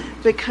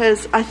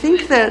 Because I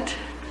think that,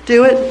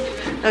 do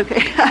it?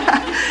 Okay.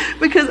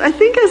 Because I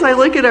think as I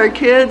look at our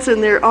kids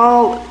and they're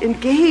all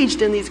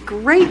engaged in these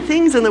great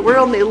things in the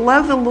world and they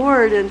love the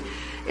Lord and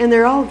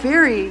they're all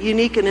very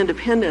unique and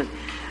independent,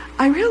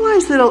 I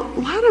realize that a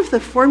lot of the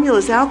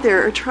formulas out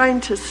there are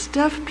trying to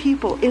stuff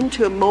people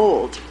into a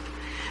mold.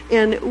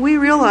 And we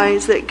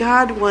realize that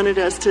God wanted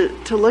us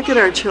to look at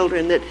our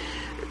children, that,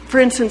 for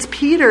instance,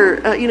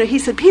 Peter, he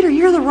said, Peter,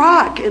 you're the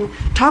rock. And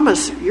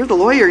Thomas, you're the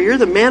lawyer. You're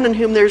the man in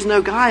whom there's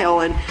no guile.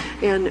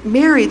 And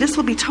Mary, this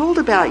will be told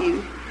about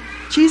you.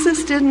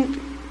 Jesus didn't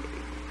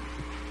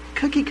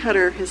cookie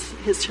cutter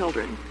his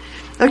children.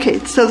 Okay,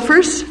 so the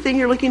first thing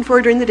you're looking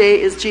for during the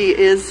day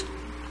is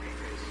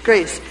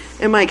grace.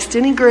 Am I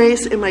extending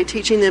grace? Am I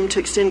teaching them to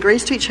extend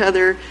grace to each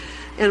other?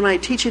 Am I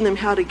teaching them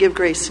how to give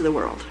grace to the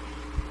world?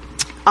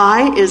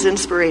 I is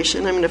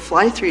inspiration. I'm going to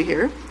fly through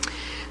here.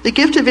 The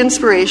gift of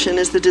inspiration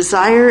is the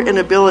desire and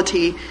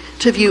ability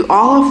to view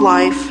all of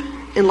life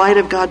in light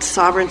of God's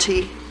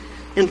sovereignty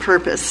and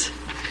purpose.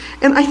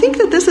 And I think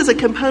that this is a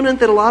component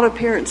that a lot of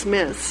parents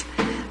miss,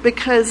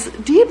 because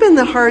deep in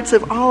the hearts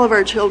of all of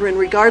our children,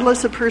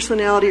 regardless of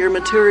personality or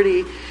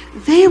maturity,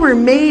 they were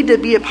made to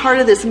be a part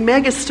of this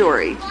mega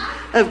story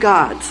of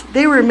God's.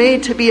 They were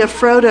made to be a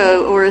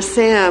Frodo or a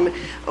Sam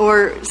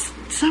or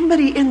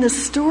somebody in the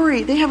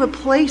story. They have a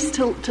place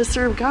to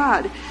serve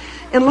God.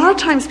 And a lot of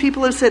times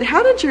people have said,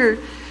 how did your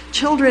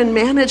children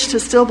manage to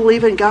still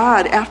believe in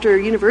God after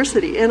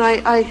university? And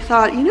I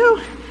thought,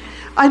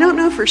 I don't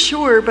know for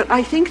sure, but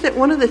I think that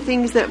one of the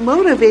things that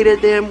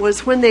motivated them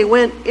was when they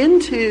went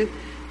into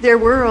their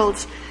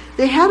worlds,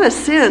 they had a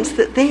sense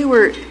that they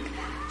were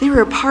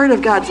a part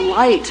of God's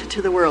light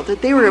to the world,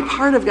 that they were a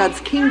part of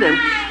God's kingdom.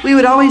 We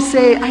would always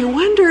say, I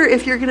wonder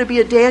if you're going to be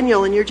a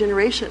Daniel in your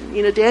generation.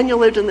 Daniel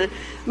lived in the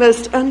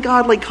most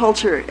ungodly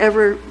culture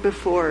ever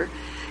before.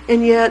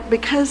 And yet,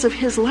 because of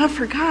his love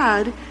for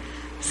God,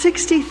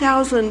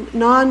 60,000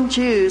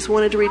 non-Jews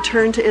wanted to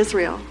return to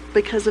Israel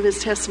because of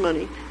his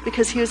testimony,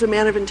 because he was a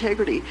man of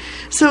integrity.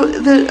 So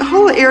the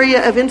whole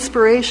area of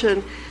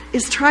inspiration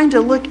is trying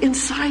to look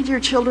inside your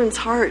children's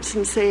hearts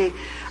and say,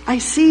 I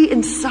see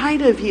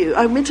inside of you.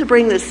 I meant to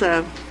bring this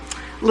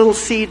little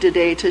seed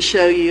today to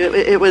show you.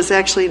 It was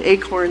actually an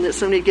acorn that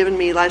somebody had given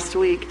me last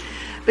week.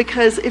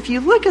 Because if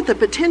you look at the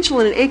potential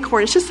in an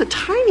acorn, it's just a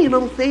tiny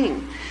little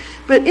thing.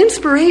 But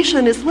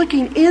inspiration is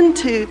looking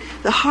into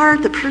the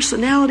heart, the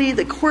personality,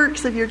 the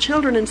quirks of your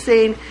children and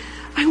saying,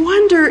 I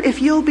wonder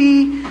if you'll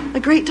be a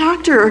great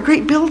doctor or a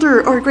great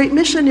builder or a great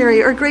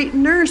missionary or a great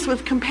nurse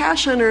with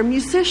compassion or a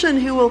musician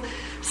who will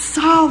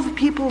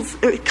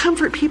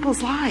comfort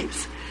people's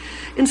lives.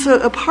 And so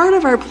a part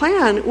of our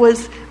plan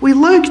was we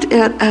looked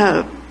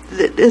at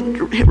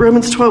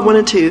Romans 12, 1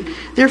 and 2.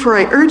 Therefore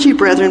I urge you,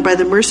 brethren, by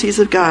the mercies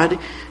of God,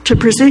 to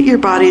present your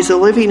bodies a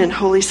living and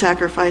holy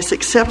sacrifice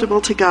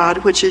acceptable to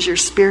God, which is your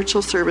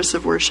spiritual service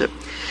of worship.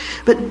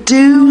 But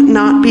do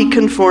not be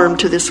conformed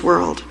to this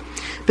world,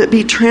 but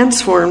be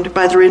transformed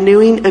by the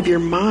renewing of your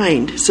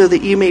mind, so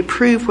that you may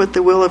prove what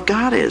the will of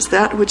God is,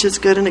 that which is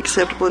good and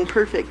acceptable and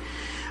perfect.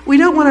 We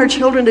don't want our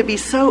children to be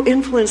so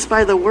influenced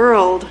by the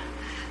world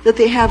that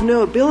they have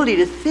no ability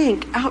to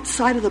think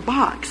outside of the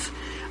box.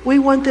 We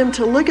want them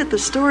to look at the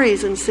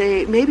stories and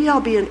say, maybe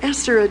I'll be an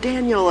Esther, a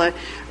Daniel, a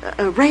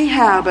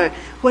Rahab, a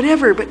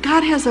whatever, but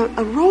God has a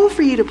role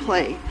for you to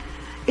play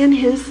in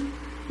his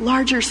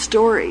larger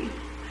story.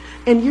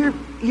 And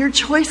your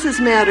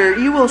choices matter.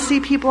 You will see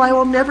people I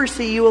will never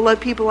see. You will love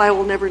people I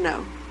will never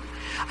know.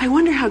 I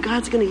wonder how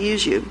God's going to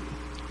use you.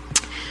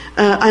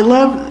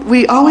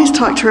 We always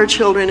talk to our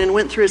children and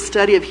went through a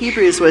study of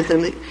Hebrews with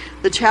them,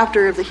 the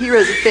chapter of the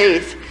heroes of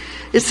faith.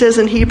 It says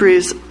in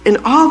Hebrews, and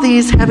all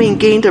these, having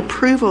gained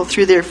approval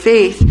through their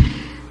faith,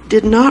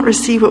 did not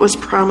receive what was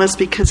promised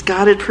because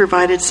God had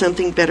provided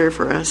something better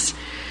for us,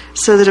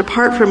 so that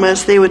apart from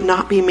us, they would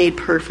not be made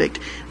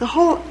perfect. The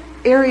whole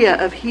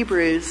area of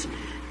Hebrews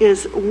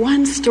is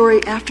one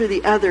story after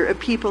the other of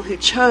people who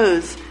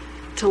chose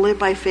to live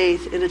by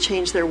faith and to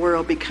change their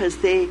world because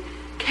they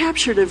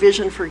captured a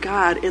vision for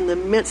God in the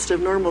midst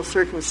of normal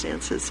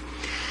circumstances.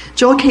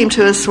 Joel came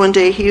to us one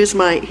day. He's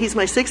my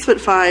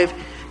 6'5"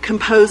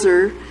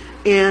 composer,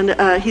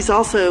 and he's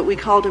also, we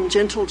called him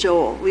Gentle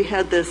Joel. We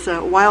had this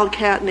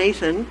wildcat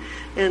Nathan,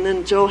 and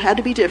then Joel had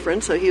to be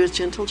different, so he was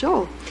Gentle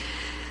Joel.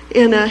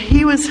 And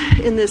he was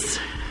in this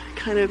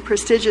kind of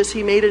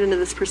he made it into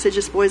this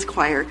prestigious boys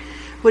choir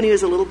when he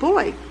was a little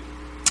boy.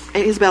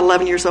 And he was about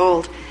 11 years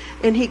old.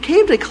 And he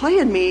came to Clay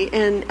and me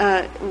and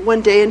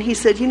one day, and he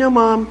said,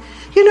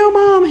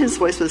 Mom, his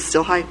voice was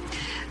still high.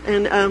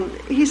 And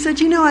he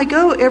said, I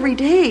go every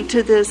day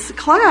to this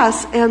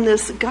class, and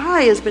this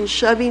guy has been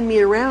shoving me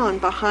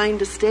around behind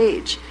the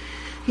stage.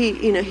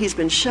 He's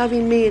been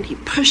shoving me, and he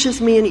pushes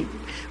me, and he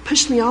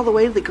pushed me all the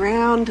way to the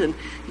ground, and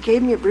he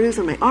gave me a bruise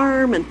on my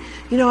arm. And,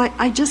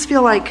 I just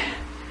feel like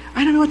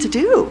I don't know what to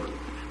do.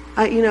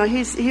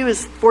 He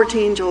was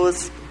 14, Joel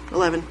was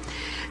 11.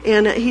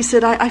 And he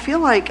said, I feel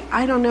like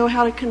I don't know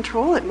how to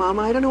control it,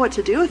 Mama. I don't know what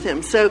to do with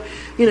him. So,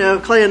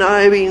 Clay and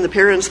I, being the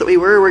parents that we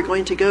were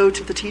going to go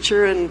to the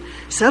teacher and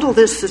settle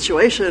this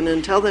situation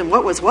and tell them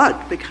what was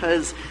what,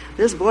 because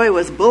this boy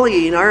was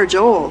bullying our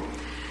Joel.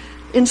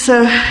 And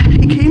so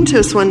he came to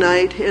us one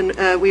night,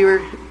 and we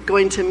were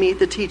going to meet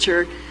the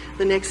teacher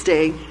the next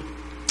day.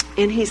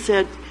 And he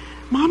said,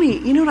 Mommy,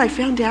 you know what I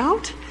found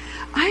out?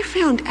 I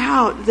found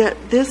out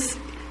that this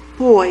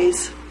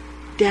boy's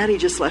daddy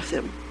just left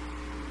them.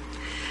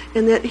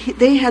 And that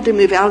they had to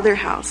move out of their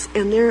house,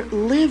 and they're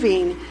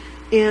living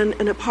in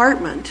an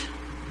apartment,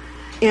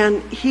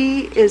 and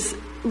he is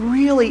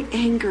really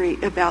angry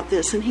about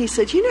this. And he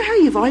said, how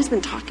you've always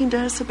been talking to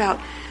us about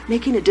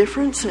making a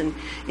difference and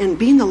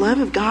being the love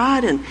of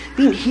God and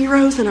being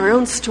heroes in our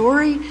own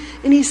story?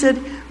 And he said,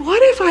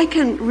 what if I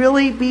can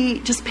really be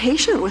just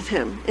patient with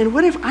him? And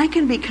what if I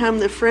can become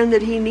the friend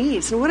that he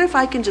needs? And what if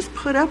I can just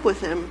put up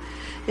with him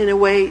in a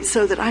way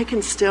so that I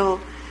can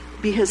still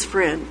be his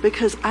friend?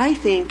 Because I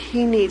think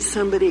he needs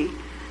somebody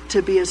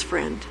to be his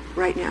friend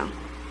right now?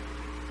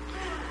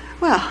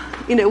 Well,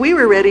 we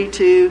were ready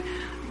to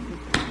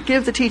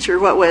give the teacher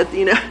what with,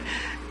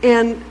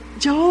 and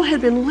Joel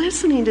had been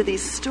listening to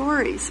these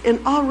stories,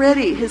 and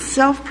already his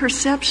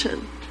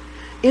self-perception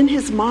in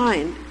his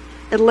mind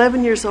at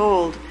 11 years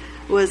old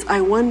was,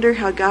 I wonder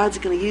how God's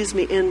going to use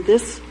me in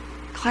this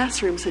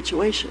classroom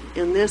situation,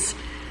 in this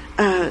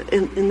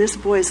in this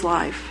boy's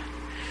life.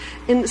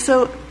 And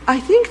so I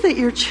think that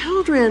your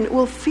children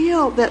will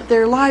feel that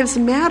their lives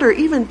matter,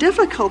 even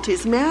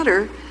difficulties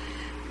matter,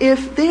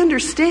 if they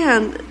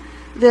understand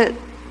that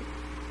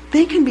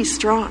they can be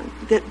strong,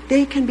 that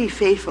they can be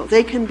faithful,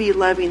 they can be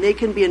loving, they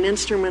can be an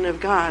instrument of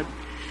God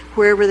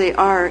wherever they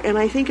are. And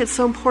I think it's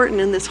so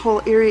important in this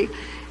whole area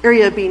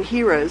of being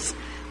heroes.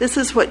 This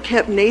is what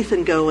kept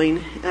Nathan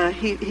going.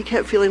 He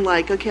kept feeling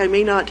like, okay, I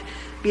may not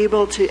be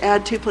able to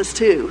add 2 +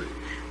 2,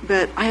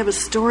 but I have a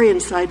story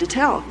inside to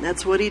tell. And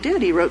that's what he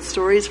did. He wrote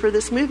stories for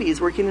this movie.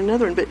 He's working on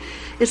another one. But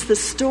it's the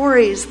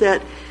stories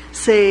that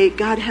say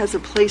God has a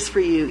place for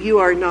you. You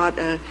are not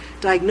a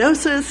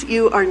diagnosis.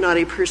 You are not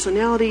a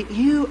personality.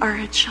 You are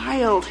a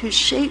child who's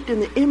shaped in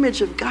the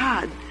image of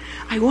God.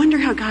 I wonder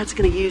how God's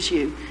going to use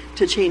you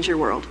to change your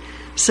world.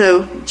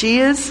 So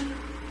G is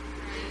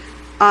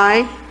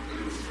I'm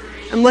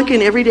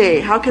looking every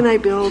day. How can I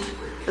build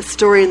a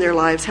story in their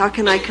lives? How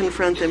can I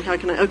confront them?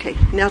 Okay,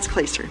 now it's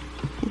Clay's turn.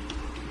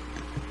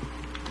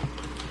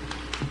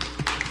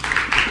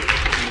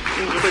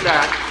 We'll be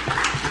back.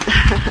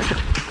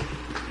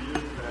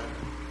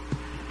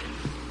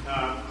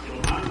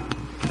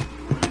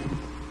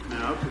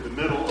 Now to the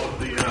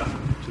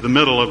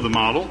middle of the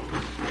model,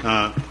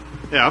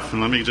 F,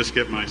 and let me just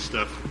get my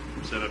stuff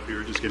set up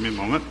here. Just give me a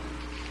moment.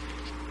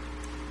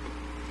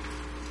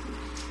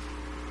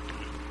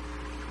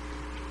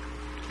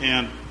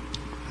 And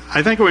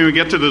I think when we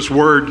get to this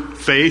word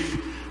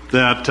faith,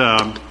 that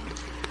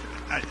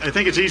I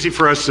think it's easy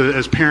for us to,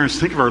 as parents,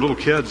 think of our little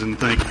kids and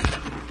think,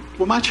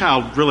 well, my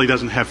child really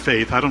doesn't have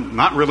faith. I'm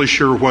not really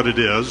sure what it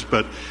is,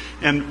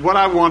 and what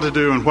I want to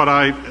do, and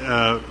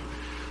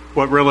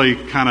what really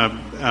kind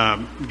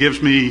of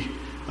gives me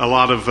a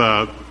lot of,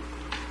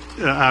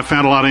 I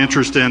found a lot of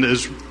interest in,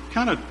 is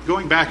kind of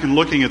going back and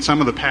looking at some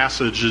of the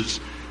passages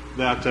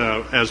that,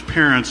 as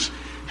parents,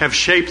 have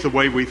shaped the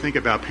way we think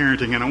about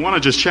parenting. And I want to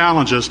just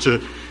challenge us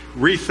to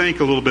rethink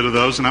a little bit of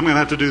those. And I'm going to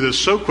have to do this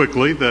so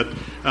quickly that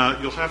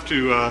you'll have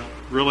to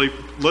really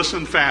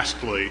listen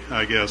fastly,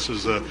 I guess.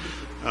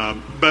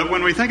 But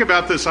when we think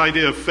about this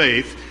idea of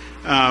faith,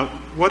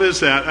 what is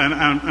that? And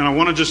I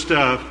want to just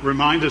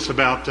remind us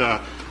about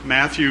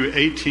Matthew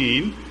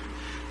 18,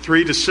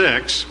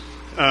 3-6,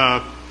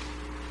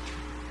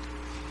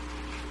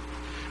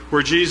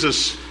 where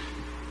Jesus...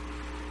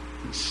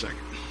 A second.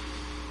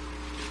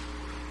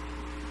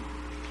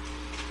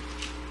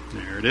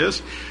 There it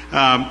is.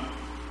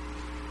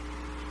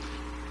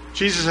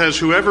 Jesus says,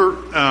 whoever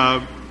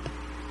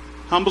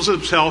humbles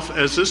himself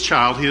as this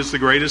child, he is the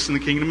greatest in the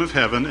kingdom of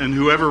heaven, and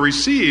whoever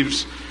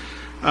receives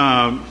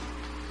one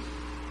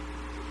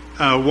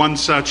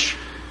such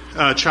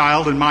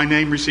child in my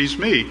name receives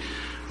me.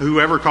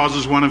 Whoever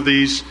causes one of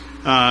these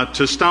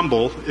to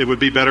stumble, it would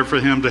be better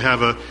for him to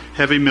have a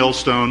heavy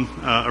millstone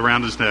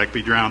around his neck,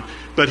 be drowned.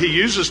 But he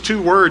uses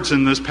 2 words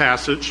in this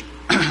passage.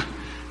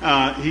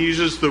 He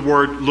uses the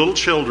word little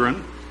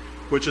children,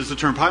 which is the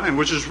term paidein,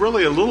 which is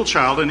really a little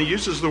child, and he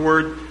uses the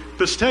word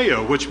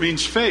pisteo, which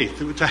means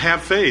faith, to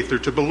have faith or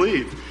to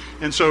believe.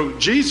 And so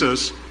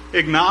Jesus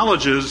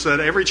acknowledges that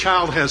every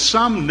child has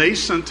some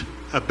nascent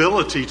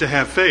ability to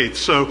have faith.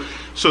 So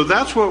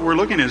that's what we're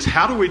looking at, is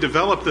how do we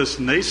develop this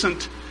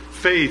nascent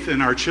faith in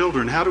our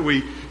children? How do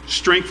we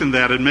strengthen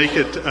that and make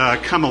it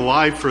come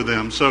alive for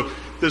them? So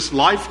this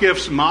Life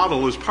Gifts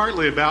model is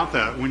partly about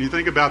that. When you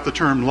think about the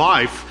term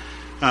life,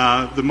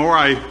 the more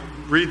I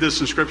read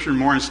this in Scripture, the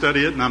more I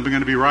study it, and I'm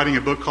going to be writing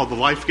a book called The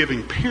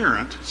Life-Giving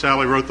Parent.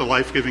 Sally wrote The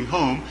Life-Giving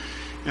Home,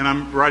 and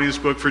I'm writing this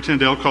book for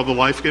Tyndale called The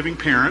Life-Giving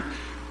Parent,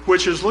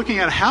 which is looking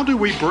at how do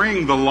we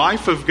bring the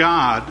life of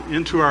God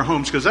into our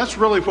homes, because that's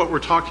really what we're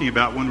talking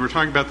about when we're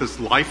talking about this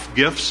life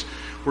gifts.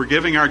 We're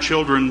giving our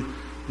children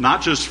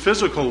not just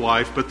physical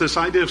life, but this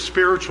idea of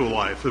spiritual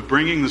life, of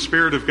bringing the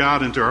Spirit of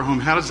God into our home.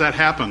 How does that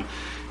happen?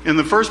 In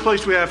the first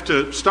place we have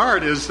to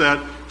start is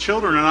that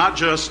children are not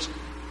just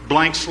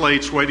blank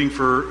slates waiting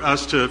for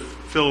us to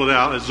fill it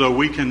out as though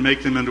we can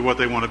make them into what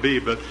they want to be.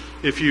 But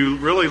if you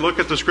really look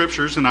at the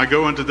Scriptures, and I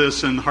go into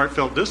this in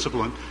Heartfelt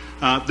Discipline,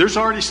 there's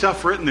already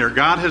stuff written there.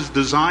 God has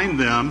designed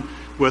them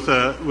with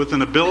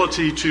an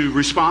ability to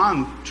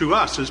respond to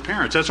us as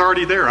parents. That's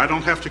already there. I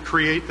don't have to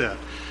create that.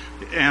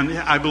 And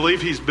I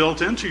believe He's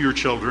built into your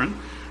children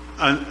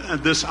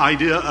this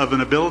idea of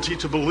an ability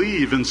to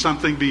believe in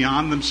something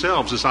beyond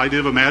themselves, this idea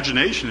of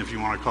imagination, if you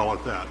want to call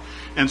it that.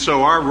 And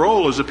so our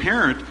role as a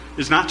parent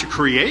is not to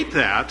create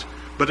that,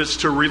 but it's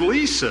to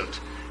release it.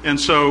 And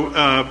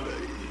so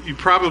you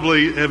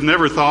probably have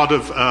never thought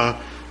of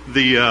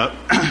the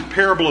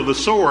parable of the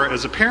sower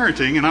as a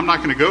parenting, and I'm not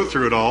going to go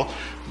through it all,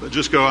 but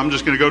I'm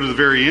just going to go to the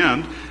very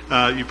end.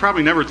 You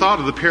probably never thought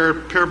of the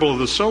parable of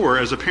the sower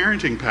as a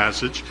parenting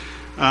passage.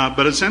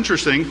 But it's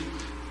interesting.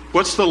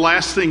 What's the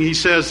last thing he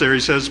says there? He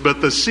says, but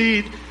the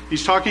seed,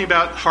 he's talking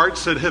about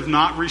hearts that have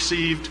not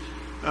received,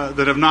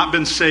 that have not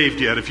been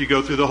saved yet, if you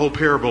go through the whole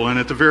parable. And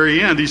at the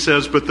very end, he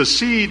says, but the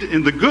seed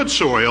in the good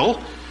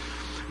soil,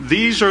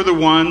 these are the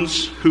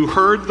ones who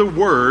heard the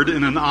word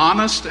in an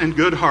honest and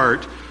good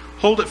heart,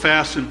 hold it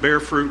fast and bear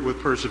fruit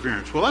with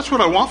perseverance. Well, that's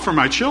what I want for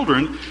my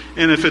children.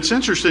 And if it's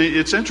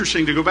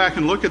interesting to go back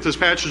and look at this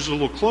passage a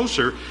little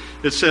closer.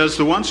 It says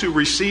the ones who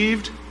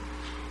received,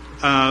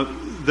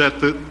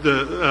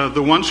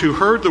 the ones who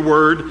heard the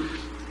word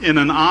in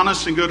an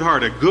honest and good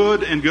heart. A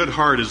good and good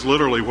heart is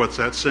literally what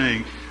that's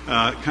saying.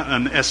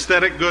 An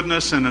aesthetic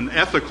goodness and an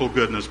ethical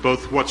goodness,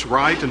 both what's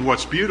right and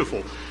what's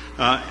beautiful.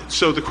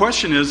 So the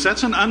question is,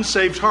 that's an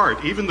unsaved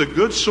heart. Even the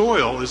good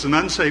soil is an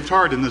unsaved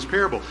heart in this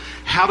parable.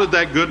 How did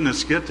that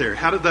goodness get there?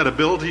 How did that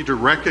ability to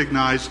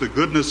recognize the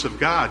goodness of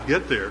God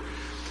get there?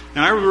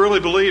 And I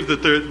really believe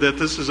that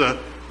this is a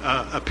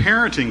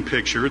parenting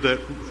picture,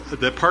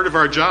 that part of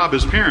our job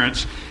as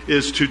parents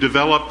is to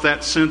develop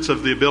that sense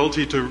of the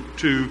ability to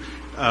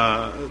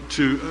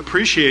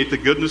appreciate the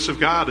goodness of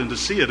God and to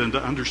see it and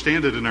to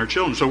understand it in our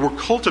children. So we're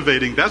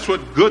cultivating. That's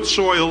what good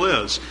soil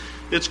is.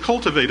 It's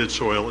cultivated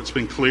soil. It's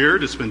been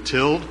cleared, it's been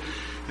tilled,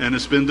 and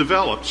it's been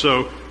developed.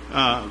 So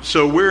that's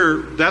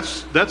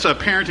a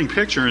parenting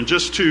picture. And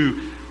just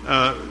to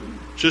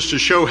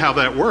show how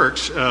that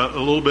works a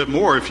little bit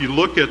more, if you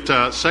look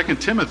at 2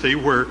 Timothy,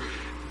 where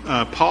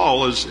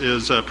Paul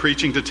is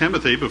preaching to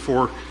Timothy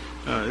before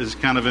is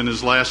kind of in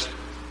his last.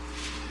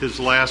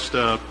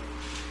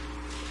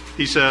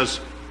 He says,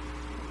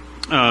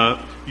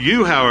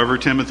 "You, however,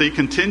 Timothy,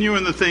 continue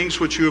in the things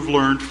which you have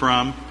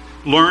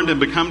learned and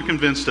become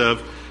convinced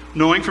of,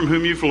 knowing from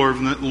whom you've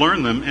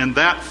learned them, and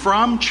that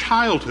from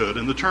childhood."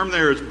 And the term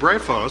there is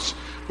brephos,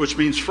 which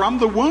means from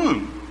the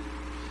womb.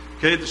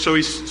 Okay, so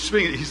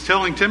he's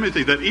telling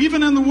Timothy that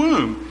even in the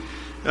womb,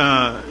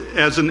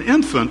 as an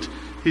infant,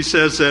 he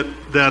says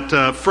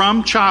that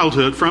from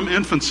childhood, from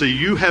infancy,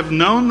 you have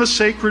known the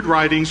sacred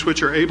writings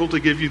which are able to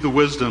give you the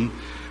wisdom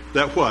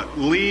that what?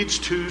 Leads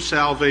to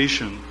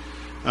salvation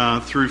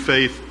through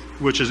faith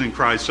which is in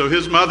Christ. So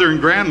his mother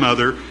and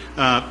grandmother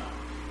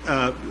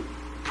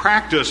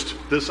practiced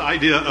this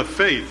idea of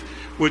faith,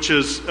 which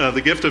is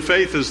the gift of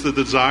faith is the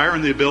desire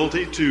and the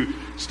ability to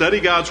study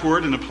God's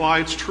Word and apply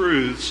its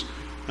truths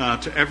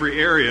to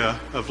every area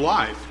of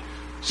life.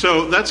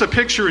 So that's a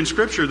picture in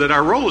Scripture that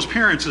our role as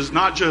parents is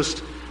not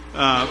just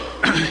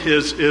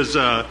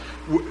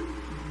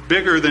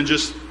bigger than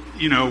just,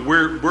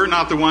 we're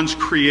not the ones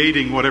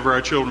creating whatever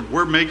our children.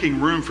 We're making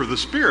room for the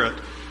Spirit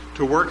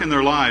to work in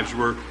their lives.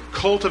 We're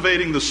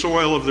cultivating the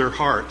soil of their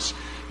hearts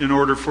in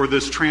order for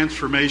this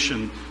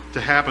transformation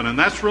to happen. And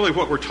that's really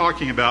what we're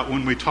talking about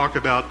when we talk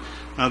about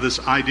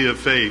this idea of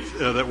faith,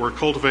 that we're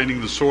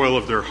cultivating the soil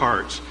of their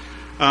hearts.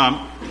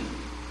 And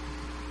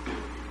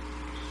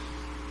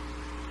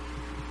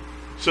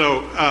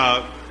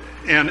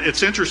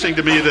it's interesting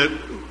to me that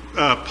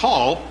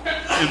Paul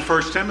in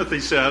 1 Timothy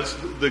says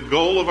the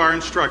goal of our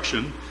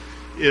instruction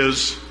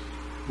is,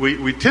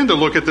 we tend to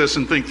look at this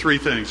and think three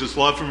things. It's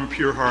love from a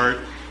pure heart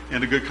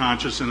and a good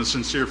conscience and a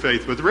sincere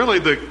faith. But really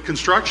the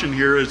construction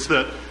here is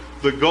that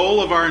the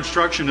goal of our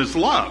instruction is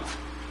love.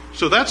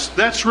 So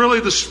that's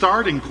really the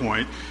starting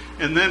point.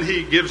 And then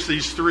he gives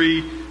these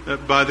three,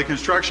 by the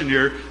construction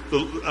here,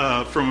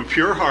 from a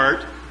pure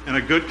heart and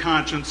a good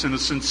conscience and a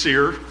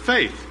sincere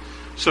faith.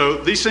 So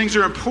these things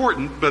are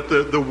important, but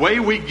the way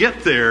we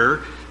get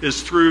there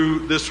is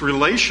through this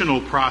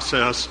relational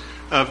process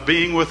of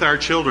being with our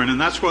children. And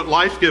that's what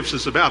Life Gifts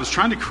is about. It's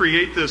trying to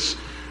create this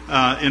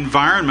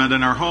environment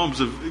in our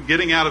homes of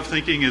getting out of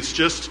thinking it's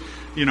just,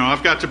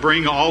 I've got to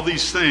bring all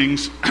these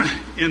things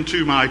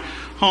into my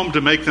home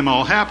to make them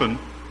all happen.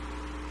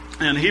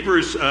 And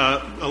Hebrews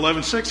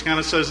 11:6 kind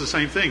of says the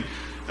same thing.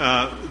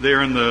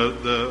 There in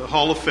the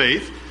Hall of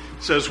Faith,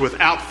 it says,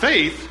 without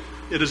faith,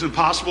 it is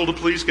impossible to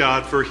please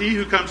God, for he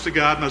who comes to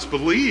God must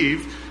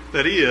believe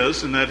that he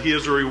is, and that he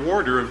is a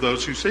rewarder of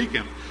those who seek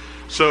him.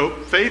 So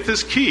faith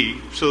is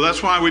key. So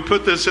that's why we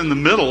put this in the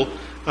middle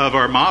of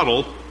our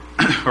model,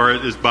 or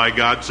it is by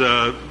God's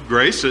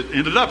grace, it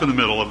ended up in the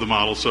middle of the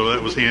model, so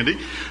that was handy.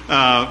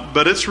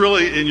 But it's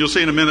really, and you'll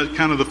see in a minute,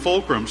 kind of the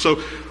fulcrum. So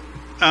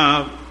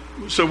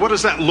what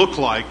does that look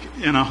like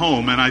in a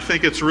home? And I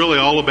think it's really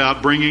all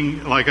about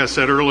bringing, like I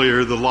said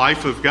earlier, the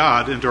life of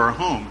God into our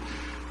home.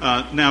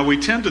 Now, we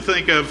tend to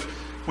think of,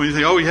 when you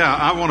think, oh yeah,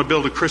 I want to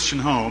build a Christian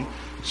home,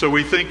 so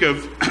we think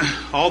of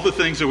all the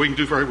things that we can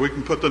do for it. We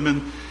can put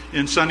them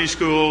in Sunday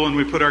school, and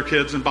we put our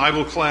kids in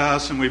Bible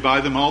class, and we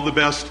buy them all the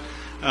best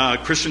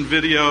Christian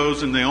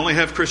videos, and they only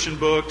have Christian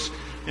books,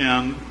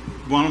 and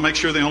want to make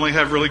sure they only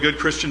have really good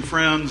Christian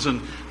friends,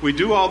 and we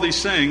do all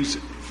these things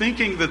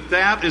thinking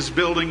that is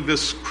building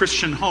this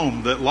Christian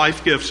home that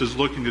Life Gifts is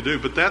looking to do.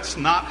 But that's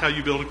not how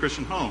you build a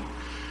Christian home.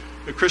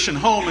 A Christian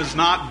home is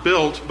not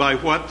built by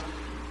what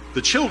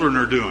the children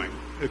are doing.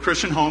 A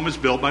Christian home is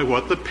built by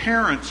what the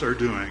parents are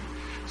doing.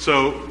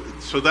 So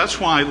that's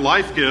why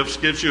Life Gifts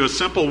gives you a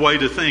simple way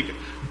to think,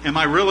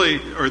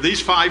 are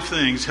these 5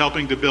 things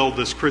helping to build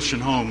this Christian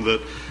home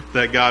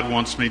that God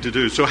wants me to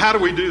do? So how do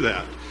we do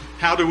that?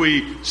 How do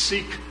we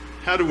seek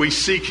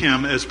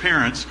Him as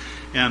parents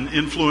and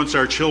influence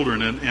our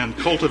children and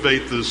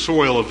cultivate the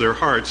soil of their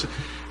hearts?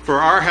 For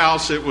our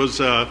house, it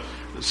was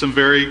some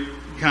very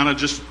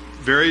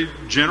very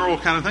general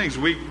kind of things.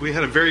 We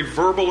had a very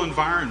verbal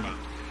environment.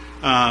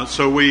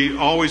 So we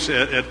always,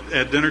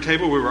 at dinner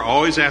table, we were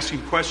always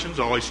asking questions,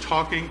 always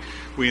talking.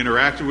 We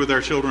interacted with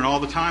our children all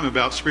the time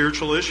about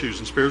spiritual issues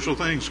and spiritual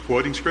things,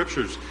 quoting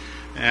scriptures,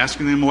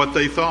 asking them what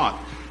they thought.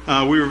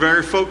 We were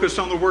very focused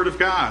on the Word of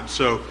God.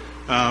 So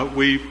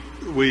we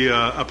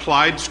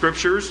applied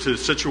scriptures to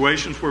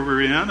situations where we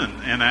were in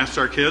and asked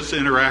our kids to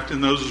interact in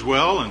those as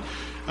well, and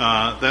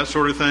that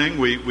sort of thing.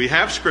 We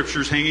have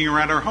scriptures hanging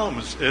around our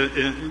homes,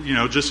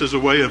 just as a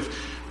way of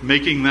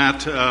making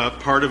that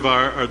part of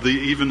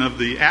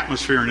the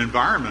atmosphere and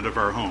environment of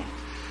our home.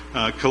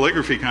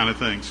 Calligraphy kind of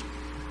things.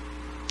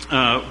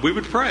 We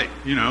would pray,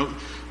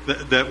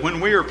 that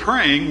when we are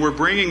praying, we're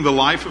bringing the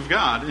life of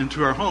God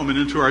into our home and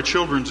into our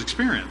children's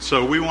experience.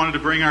 So we wanted to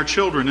bring our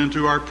children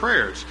into our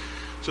prayers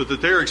so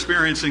that they're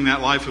experiencing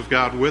that life of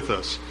God with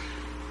us.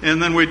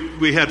 And then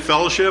we had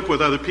fellowship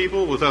with other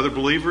people, with other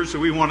believers, so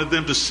we wanted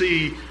them to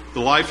see the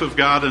life of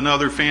God in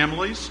other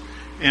families.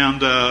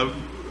 And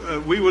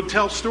we would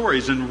tell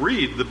stories and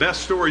read the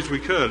best stories we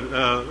could.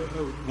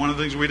 One of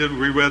the things we did,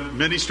 we read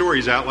many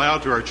stories out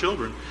loud to our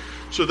children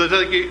so that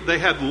they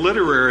had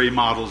literary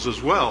models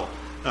as well,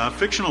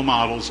 fictional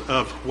models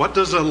of what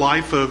does a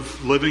life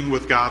of living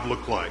with God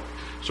look like.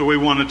 So we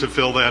wanted to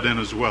fill that in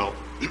as well.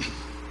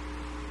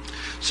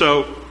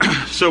 So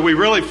we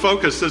really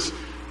focus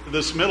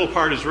this middle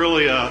part is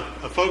really a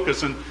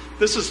focus, and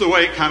this is the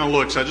way it kind of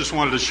looks. I just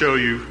wanted to show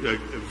you,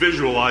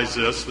 visualize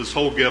this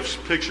whole gifts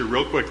picture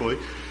real quickly.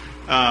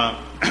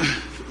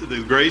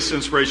 The grace,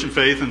 inspiration,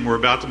 faith, and we're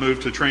about to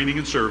move to training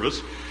and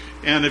service.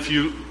 And if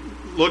you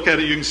look at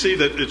it, you can see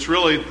that it's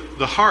really,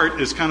 the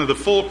heart is kind of the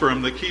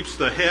fulcrum that keeps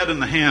the head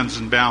and the hands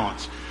in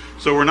balance.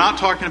 So we're not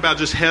talking about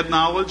just head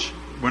knowledge.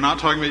 We're not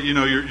talking about,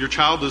 your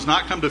child does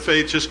not come to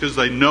faith just because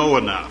they know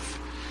enough.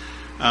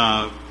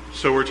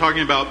 So we're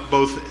talking about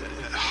both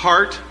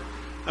heart,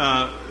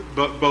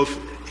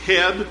 both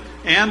head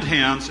and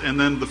hands, and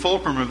then the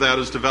fulcrum of that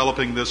is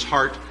developing this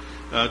heart,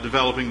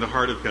 developing the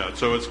heart of God.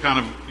 So it's kind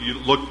of, you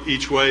look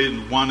each way,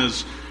 and one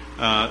is,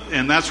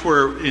 and that's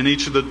where in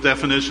each of the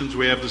definitions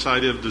we have this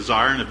idea of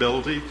desire and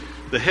ability.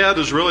 The head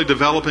is really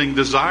developing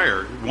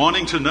desire,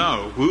 wanting to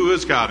know who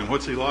is God and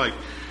what's He like.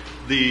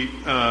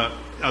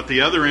 At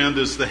the other end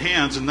is the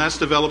hands, and that's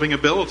developing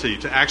ability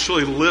to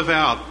actually live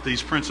out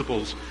these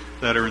principles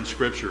that are in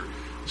Scripture.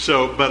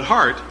 So, but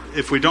heart,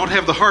 if we don't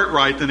have the heart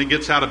right, then it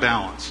gets out of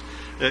balance.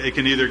 It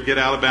can either get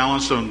out of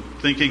balance on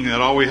thinking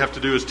that all we have to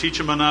do is teach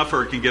them enough,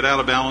 or it can get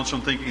out of balance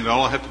on thinking that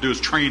all I have to do is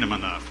train them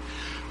enough.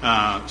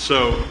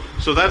 So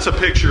that's a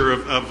picture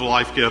of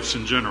life gifts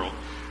in general.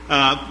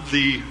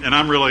 And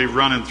I'm really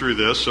running through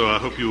this, so I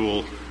hope you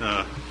will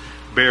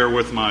bear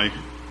with my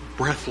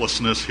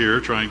breathlessness here,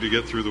 trying to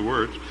get through the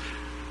words.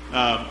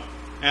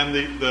 And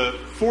the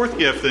fourth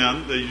gift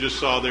then that you just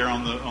saw there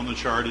on the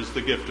chart is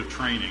the gift of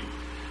training.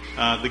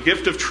 The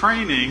gift of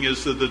training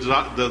is the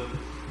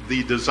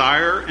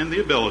desire and the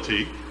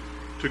ability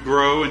to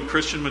grow in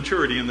Christian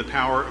maturity in the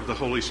power of the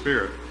Holy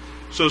Spirit.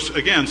 So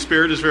again,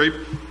 Spirit is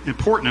very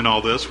important in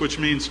all this, which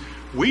means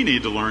we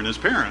need to learn as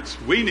parents.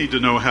 We need to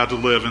know how to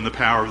live in the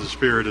power of the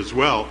Spirit as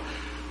well.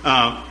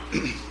 I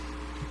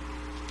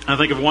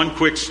think of one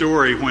quick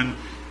story when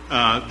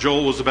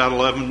Joel was about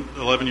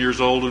 11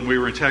 years old, and we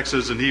were in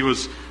Texas, and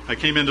I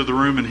came into the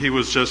room, and he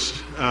was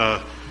just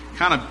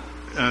kind of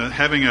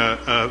having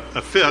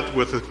a fit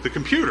with the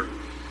computer.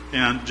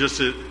 And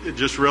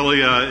it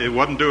really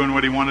wasn't doing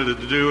what he wanted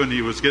it to do, and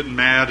he was getting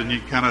mad, and he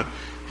kind of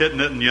hitting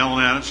it and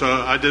yelling at it. So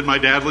I did my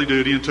dadly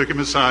duty and took him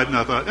aside, and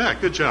I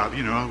thought, good job,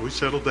 we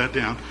settled that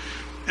down.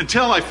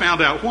 Until I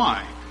found out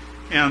why.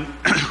 And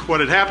what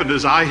had happened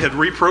is I had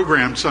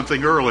reprogrammed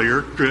something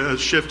earlier,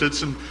 shifted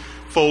some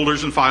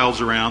folders and files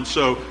around.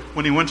 So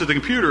when he went to the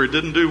computer, it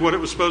didn't do what it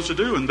was supposed to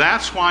do, and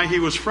that's why he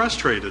was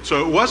frustrated.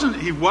 So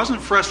he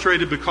wasn't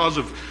frustrated because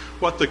of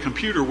what the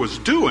computer was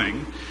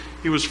doing.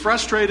 He was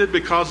frustrated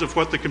because of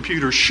what the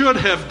computer should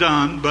have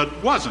done,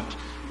 but wasn't.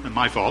 And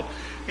my fault.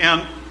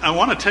 And I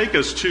want to take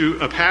us to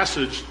a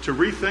passage to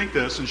rethink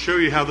this and show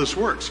you how this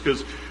works.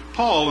 Because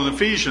Paul in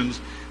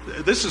Ephesians,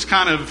 this is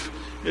kind of,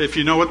 if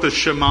you know what the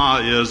Shema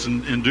is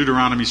in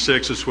Deuteronomy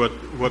 6, it's what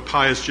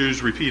pious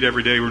Jews repeat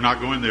every day. We're not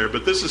going there.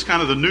 But this is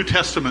kind of the New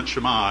Testament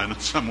Shema in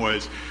some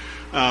ways.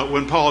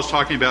 When Paul is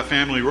talking about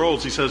family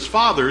roles, he says,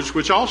 fathers,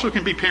 which also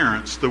can be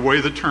parents, the way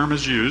the term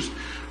is used,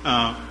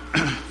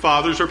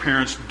 fathers or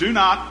parents, do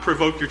not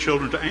provoke your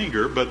children to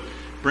anger, but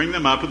bring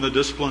them up in the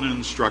discipline and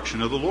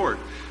instruction of the Lord.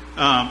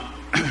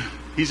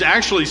 He's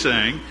actually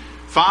saying,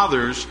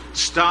 fathers,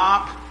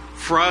 stop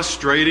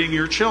frustrating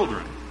your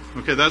children.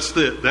 Okay, that's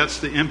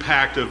the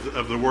impact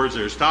of the words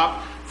there.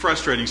 Stop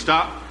frustrating.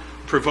 Stop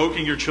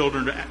provoking your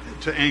children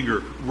to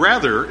anger.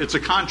 Rather, it's a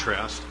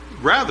contrast.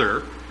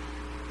 Rather,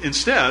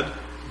 instead,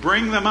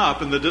 bring them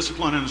up in the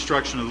discipline and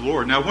instruction of the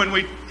Lord. Now, when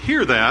we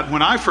hear that,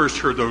 when I first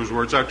heard those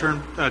words, I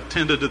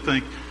tended to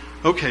think,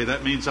 okay,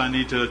 that means I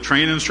need to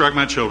train and instruct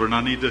my children.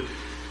 I need to,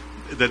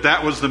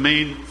 that was the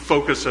main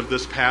focus of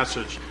this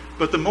passage.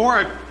 But the more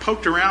I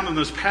poked around in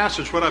this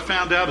passage, what I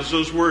found out is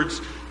those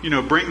words,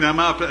 bring them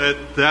up,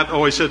 that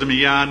always said to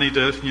me, I need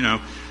to,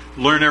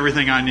 learn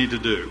everything I need to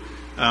do.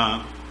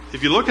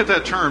 If you look at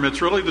that term,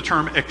 it's really the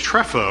term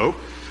ektrepho,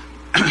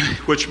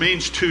 which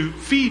means to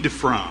feed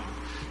from.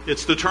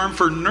 It's the term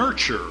for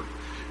nurture.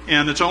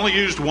 And it's only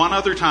used one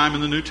other time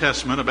in the New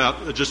Testament,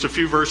 about just a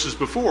few verses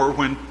before,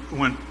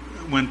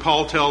 when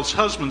Paul tells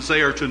husbands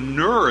they are to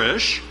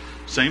nourish,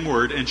 same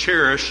word, and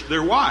cherish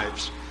their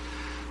wives.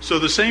 So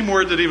the same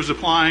word that he was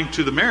applying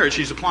to the marriage,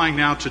 he's applying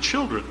now to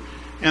children.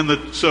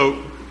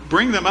 So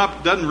bring them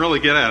up doesn't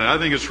really get at it. I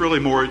think it's really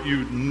more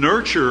you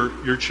nurture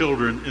your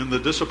children in the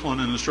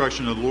discipline and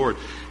instruction of the Lord.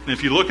 And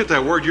if you look at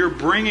that word, you're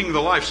bringing the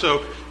life.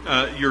 So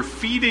you're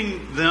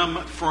feeding them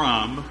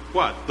from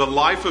what? The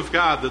life of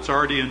God that's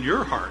already in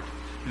your heart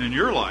and in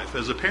your life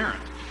as a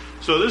parent.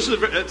 So this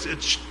is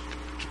it's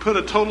put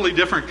a totally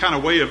different kind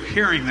of way of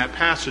hearing that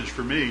passage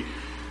for me.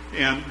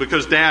 And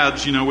because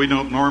dads, we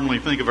don't normally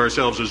think of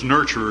ourselves as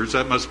nurturers.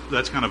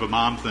 That's kind of a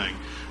mom thing.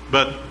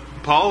 But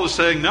Paul is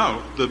saying,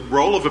 no, the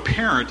role of a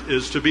parent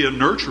is to be a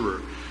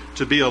nurturer,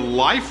 to be a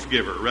life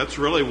giver. That's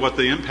really what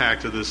the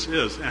impact of this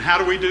is. And how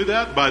do we do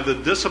that? By the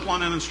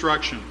discipline and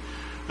instruction.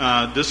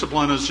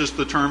 Discipline is just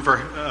the term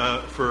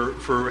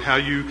for how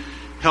you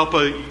help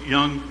a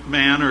young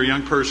man or a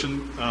young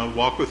person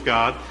walk with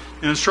God.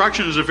 And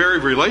instruction is a very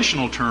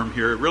relational term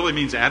here. It really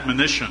means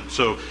admonition.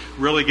 So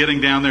really getting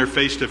down there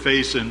face to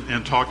face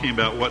and talking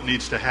about what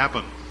needs to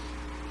happen.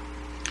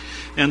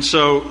 And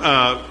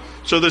so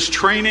this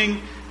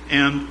training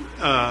and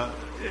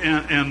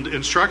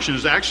instruction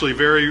is actually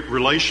very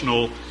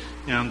relational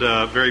and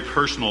very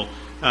personal.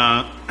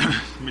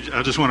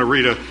 I just want to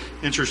read an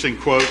interesting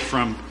quote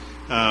from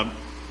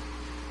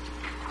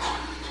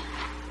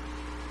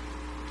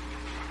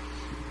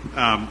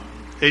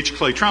H.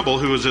 Clay Trumbull,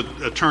 who was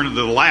a turn of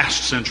the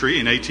last century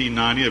in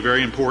 1890, a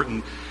very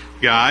important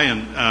guy.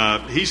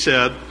 And he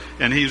said,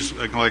 and he's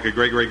like a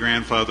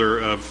great-great-grandfather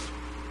of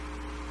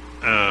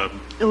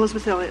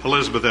Elizabeth Elliot.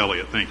 Elizabeth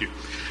Elliot, thank you.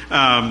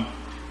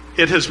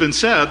 It has been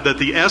said that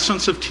the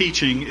essence of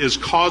teaching is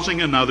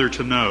causing another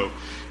to know.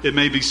 It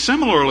may be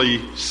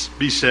similarly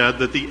be said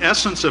that the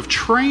essence of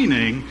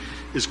training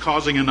is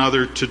causing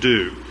another to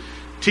do.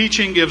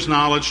 Teaching gives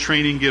knowledge,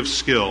 training gives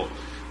skill.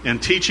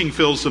 And teaching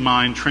fills the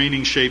mind,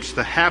 training shapes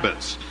the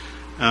habits.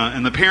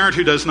 And the parent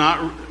who does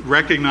not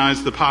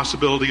recognize the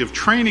possibility of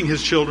training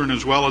his children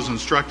as well as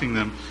instructing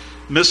them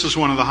misses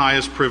one of the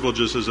highest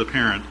privileges as a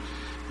parent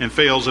and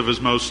fails of his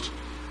most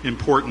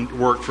important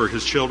work for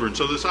his children.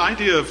 So this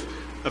idea of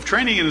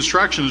training and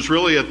instruction is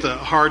really at the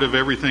heart of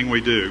everything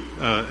we do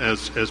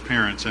as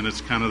parents, and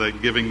it's kind of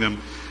like giving them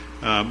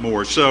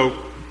more.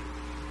 So,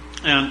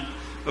 and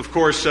of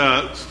course,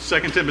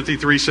 2 Timothy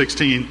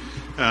 3:16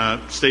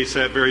 states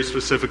that very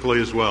specifically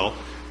as well,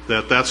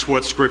 that's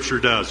what Scripture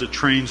does. It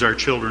trains our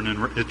children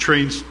and it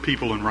trains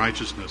people in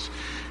righteousness.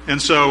 And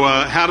so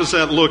how does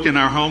that look in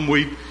our home?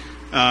 We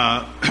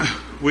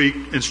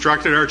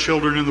instructed our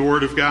children in the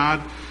Word of God.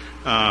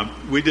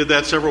 We did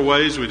that several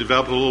ways. We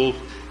developed a little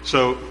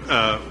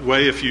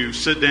way. If you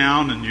sit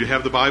down and you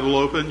have the Bible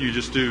open, you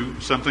just do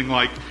something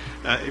like,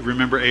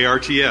 remember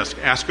ARTS,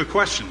 ask a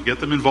question, get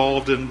them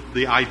involved in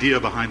the idea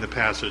behind the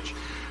passage.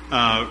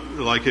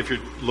 Like if you're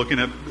looking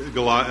at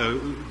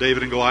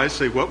David and Goliath,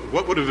 say,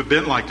 what would it have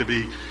been like to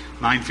be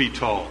 9 feet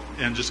tall?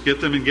 And just get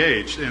them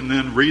engaged. And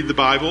then read the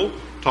Bible,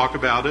 talk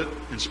about it,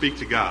 and speak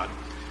to God.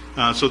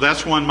 So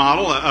that's one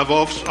model. I've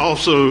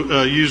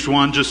also used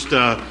one, just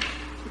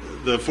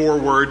the 4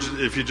 words,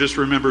 if you just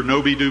remember,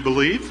 know, be, do,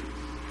 believe.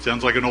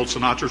 Sounds like an old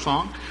Sinatra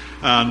song.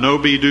 Know,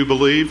 be, do,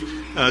 believe.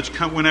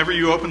 Whenever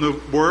you open the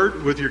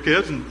Word with your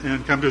kids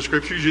and come to a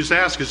Scripture, you just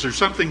ask, is there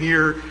something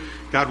here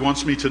God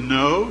wants me to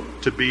know,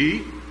 to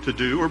be, to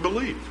do, or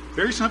believe?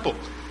 Very simple.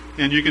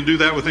 And you can do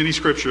that with any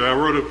Scripture. I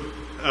wrote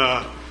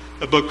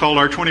a book called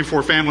Our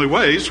 24 Family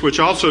Ways, which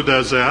also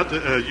does that.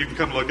 You can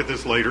come look at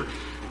this later.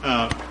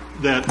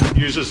 That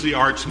uses the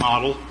ARTS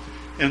model.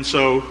 And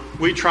so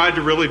we tried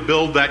to really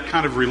build that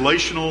kind of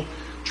relational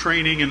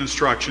training and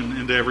instruction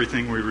into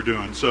everything we were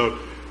doing. So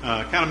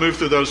kind of move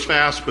through those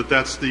fast, but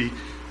that's the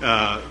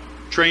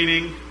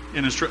training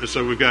and instruction.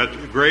 So we've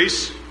got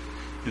grace,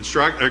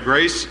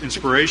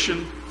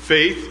 inspiration,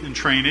 faith, and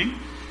training.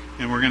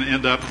 And we're going to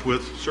end up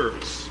with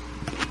service.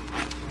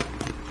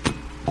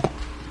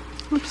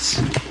 Oops.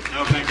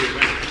 Oh, thank you.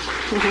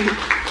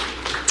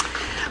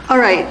 All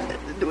right.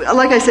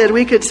 Like I said,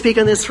 we could speak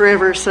on this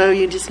forever, so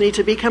you just need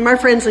to become our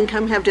friends and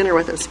come have dinner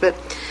with us. But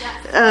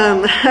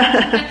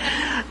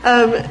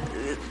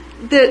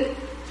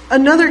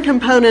another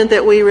component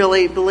that we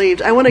really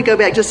believed, I want to go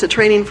back just to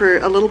training for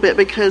a little bit,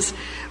 because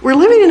we're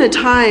living in a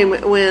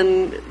time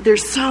when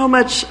there's so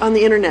much on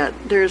the internet.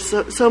 There's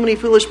so many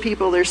foolish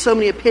people. There's so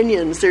many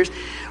opinions. There's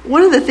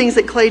one of the things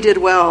that Clay did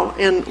well,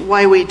 and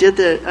why we did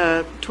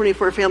the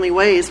 24 Family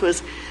Ways,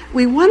 was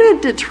we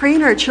wanted to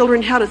train our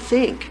children how to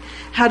think,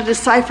 how to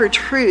decipher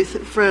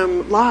truth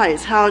from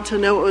lies, how to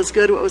know what was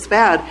good, what was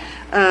bad.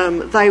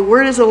 Thy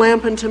word is a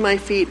lamp unto my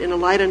feet and a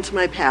light unto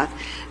my path.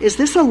 Is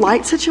this a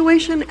light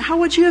situation? How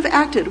would you have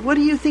acted? What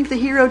do you think the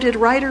hero did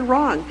right or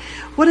wrong?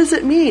 What does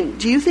it mean?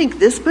 Do you think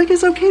this book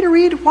is okay to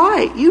read?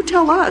 Why? You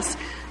tell us.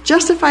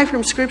 Justify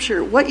from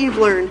Scripture what you've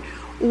learned.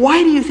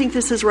 Why do you think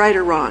this is right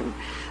or wrong?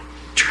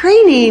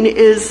 Training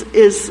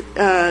is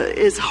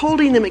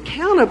holding them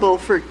accountable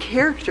for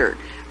character,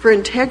 for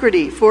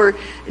integrity, for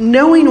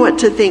knowing what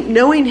to think,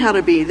 knowing how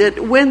to be. That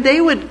when they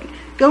would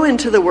go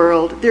into the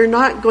world, they're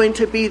not going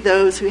to be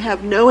those who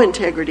have no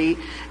integrity,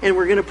 and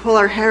we're going to pull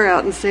our hair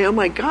out and say, oh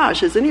my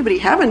gosh, does anybody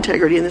have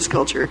integrity in this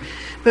culture?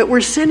 But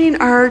we're sending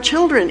our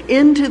children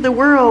into the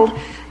world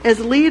as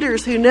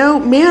leaders who know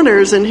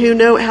manners and who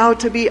know how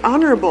to be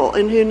honorable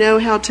and who know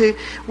how to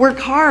work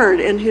hard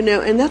and who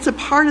know, and that's a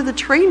part of the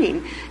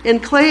training.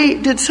 And Clay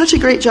did such a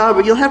great job,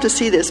 but you'll have to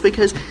see this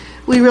because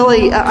we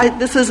really,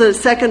 this is a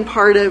second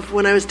part of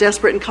When I Was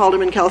Desperate and Called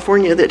Him in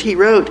California that he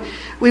wrote.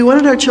 We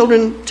wanted our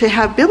children to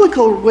have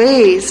biblical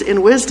ways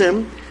and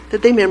wisdom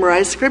that they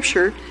memorize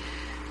Scripture.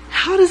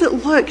 How does it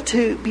look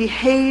to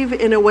behave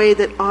in a way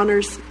that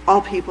honors all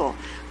people?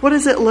 What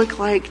does it look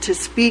like to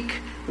speak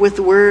with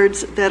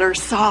words that are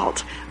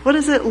salt? What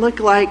does it look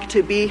like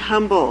to be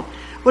humble?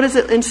 What is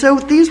it? And so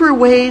these were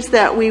ways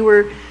that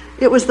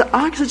it was the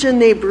oxygen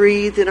they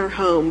breathed in our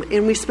home.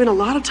 And we spent a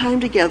lot of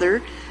time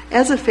together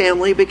as a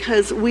family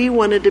because we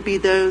wanted to be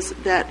those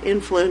that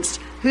influenced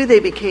who they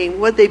became,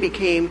 what they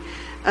became,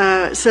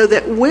 so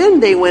that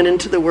when they went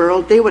into the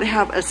world, they would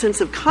have a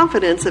sense of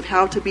confidence of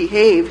how to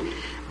behave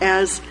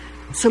as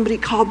somebody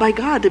called by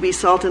God to be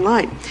salt and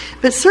light.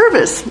 But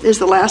service is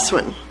the last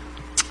one.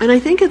 And I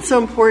think it's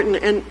so important,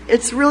 and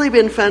it's really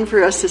been fun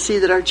for us to see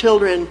that our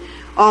children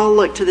all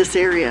look to this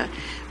area,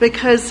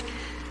 because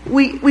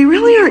we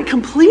really aren't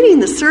completing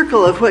the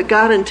circle of what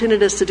God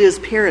intended us to do as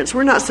parents.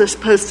 We're not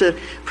supposed to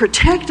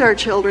protect our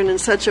children in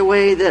such a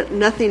way that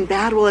nothing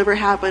bad will ever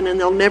happen and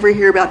they'll never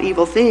hear about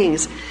evil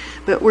things.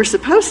 But we're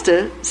supposed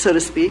to, so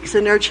to speak,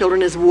 send our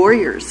children as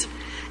warriors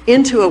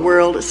into a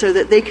world so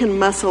that they can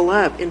muscle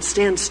up and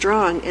stand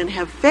strong and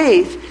have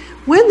faith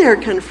when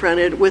they're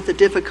confronted with the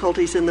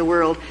difficulties in the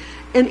world.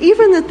 And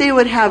even that they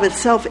would have a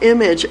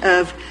self-image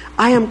of,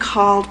 I am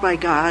called by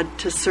God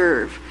to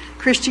serve.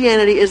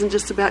 Christianity isn't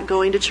just about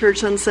going to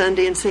church on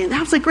Sunday and saying, that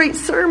was a great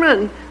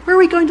sermon. Where are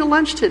we going to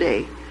lunch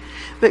today?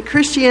 But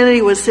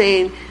Christianity was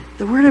saying,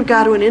 the Word of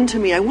God went into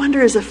me. I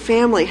wonder as a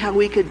family how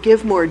we could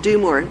give more, do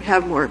more,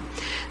 have more.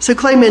 So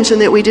Clay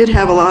mentioned that we did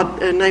have a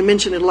lot, and I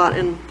mentioned it a lot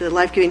in the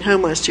Life Giving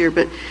Home last year,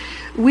 but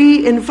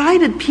we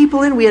invited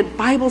people in. We had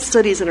Bible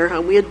studies in our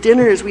home. We had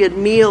dinners. We had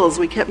meals.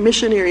 We kept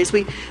missionaries.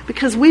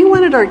 Because we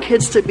wanted our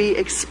kids to be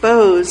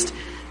exposed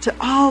to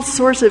all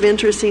sorts of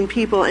interesting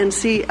people and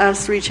see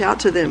us reach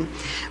out to them.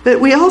 But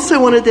we also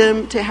wanted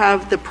them to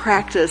have the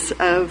practice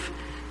of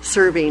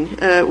serving.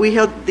 We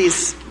held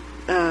these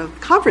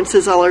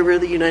conferences all over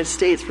the United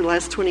States for the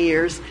last 20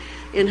 years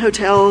in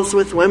hotels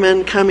with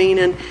women coming,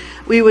 and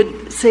we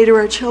would say to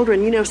our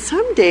children,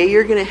 someday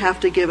you're going to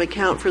have to give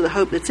account for the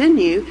hope that's in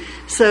you.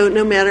 So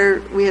no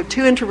matter, we have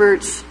 2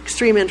 introverts,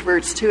 extreme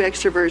introverts, 2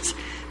 extroverts,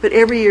 but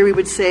every year we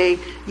would say,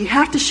 you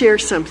have to share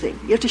something.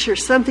 You have to share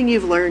something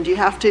you've learned. You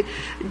have to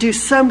do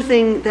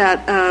something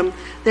that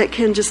that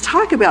can just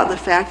talk about the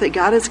fact that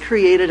God has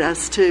created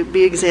us to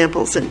be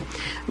examples. And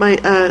my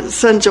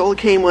son Joel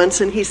came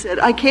once and he said,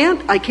 I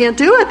can't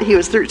do it. He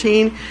was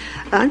 13.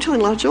 I'm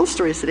telling a lot of Joel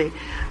stories today.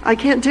 I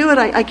can't do it.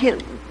 I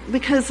can't,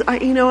 because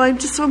I'm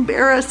just so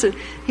embarrassed. And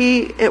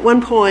he, at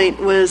one point,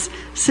 was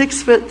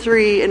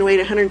 6'3" and weighed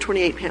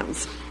 128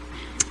 pounds.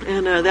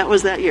 And that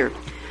was that year.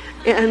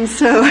 And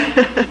so,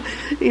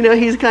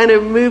 he's kind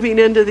of moving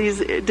into these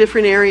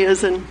different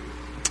areas. And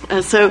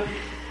so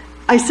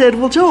I said,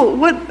 well, Joel,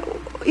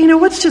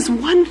 what's just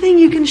one thing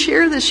you can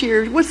share this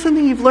year? What's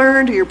something you've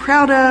learned or you're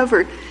proud of?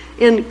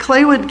 And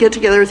Clay would get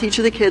together with each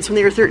of the kids when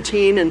they were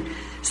 13 and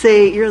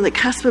say, you're on the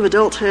cusp of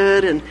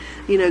adulthood, and,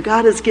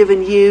 God has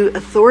given you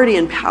authority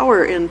and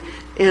power, and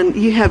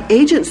you have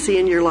agency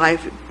in your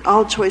life.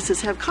 All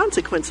choices have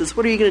consequences.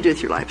 What are you going to do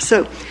with your life?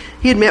 So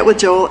he had met with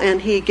Joel, and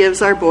he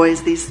gives our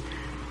boys these,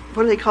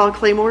 what are they called,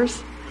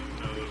 claymores?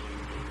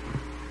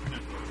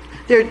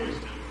 They're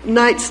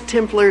Knights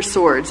Templar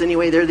swords.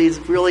 Anyway, they're these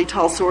really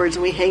tall swords,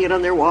 and we hang it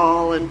on their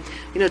wall and,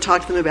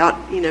 talk to them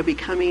about,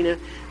 becoming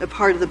a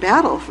part of the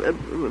battle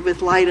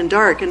with light and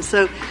dark. And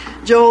so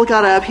Joel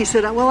got up. He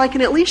said, well, I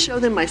can at least show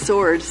them my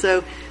sword.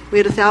 So we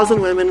had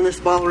 1,000 women in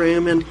this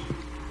ballroom, and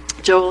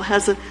Joel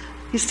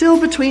he's still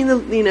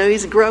between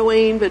he's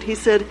growing, but he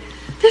said,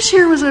 this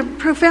year was a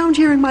profound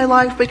year in my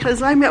life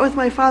because I met with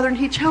my father, and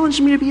he challenged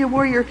me to be a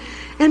warrior,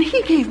 and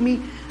he gave me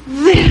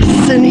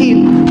this, and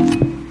he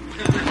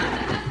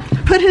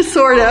put his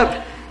sword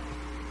up.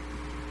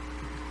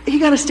 He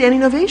got a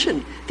standing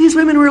ovation. These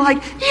women were like,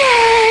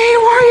 yay,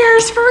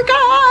 warriors for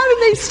God!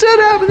 And they stood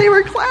up and they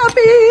were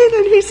clapping.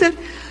 And he said,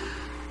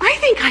 I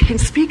think I can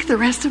speak the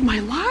rest of my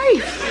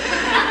life.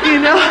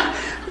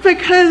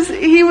 because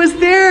he was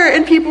there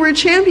and people were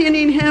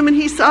championing him, and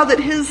he saw that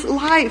his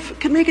life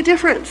could make a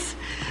difference.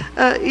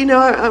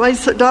 My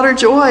daughter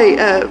Joy,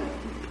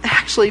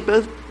 actually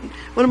both,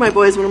 one of my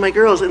boys, one of my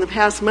girls, in the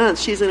past month,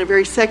 she's in a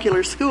very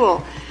secular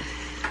school.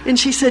 And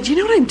she said, you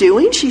know what I'm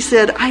doing? She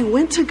said, I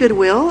went to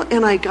Goodwill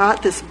and I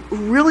got this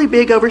really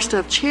big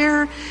overstuffed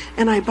chair,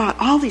 and I bought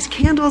all these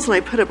candles and I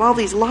put up all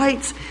these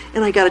lights,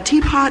 and I got a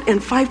teapot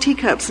and 5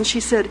 teacups. And she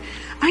said,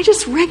 I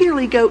just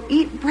regularly go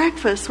eat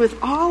breakfast with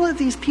all of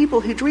these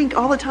people who drink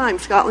all the time.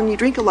 Scotland, you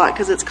drink a lot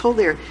because it's cold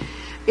there.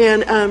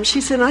 And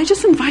she said, I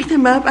just invite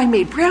them up. I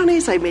made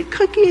brownies, I made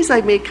cookies,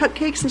 I made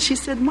cupcakes. And she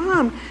said,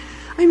 Mom,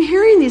 I'm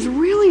hearing these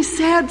really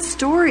sad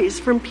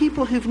stories from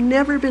people who've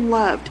never been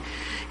loved.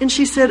 And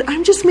she said,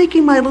 I'm just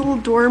making my little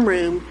dorm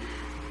room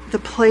the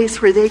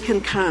place where they can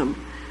come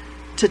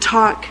to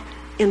talk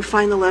and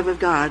find the love of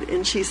God.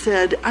 And she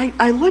said,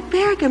 I look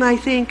back and I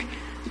think,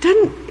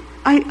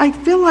 I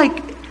feel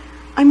like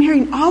I'm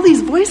hearing all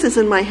these voices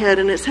in my head,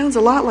 and it sounds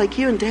a lot like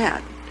you and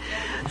Dad.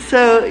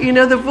 So,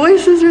 the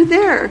voices are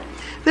there.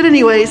 But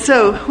anyway,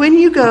 so when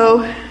you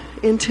go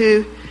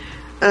into,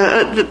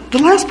 the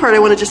last part I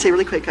want to just say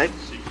really quick.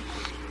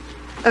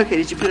 Okay,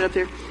 did you put it up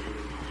there?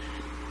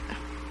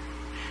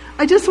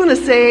 I just want to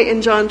say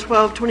in John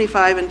 12,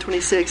 25 and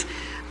 26,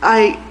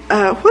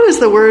 what is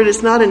the word?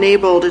 It's not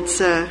enabled. It's,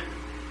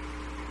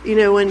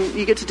 when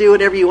you get to do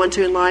whatever you want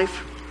to in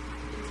life.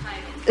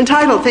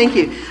 Entitled, thank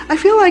you. I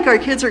feel like our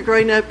kids are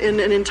growing up in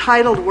an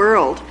entitled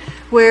world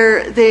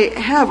where they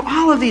have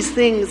all of these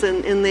things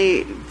and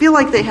they feel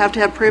like they have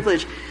to have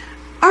privilege.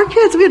 Our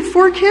kids, we had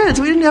 4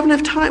 kids. We didn't have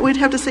enough time. We'd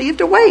have to say, you have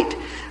to wait.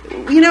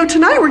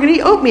 Tonight we're going to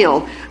eat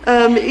oatmeal.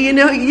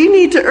 You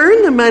need to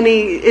earn the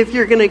money if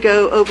you're going to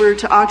go over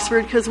to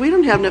Oxford, because we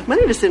don't have enough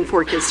money to send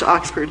 4 kids to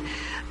Oxford.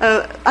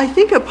 I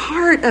think a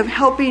part of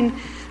helping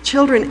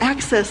children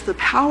access the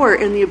power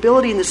and the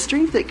ability and the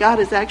strength that God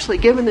has actually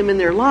given them in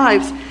their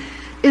lives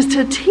is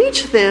to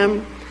teach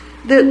them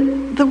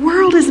that the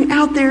world isn't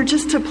out there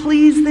just to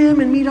please them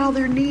and meet all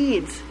their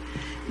needs.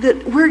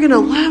 That we're going to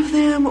love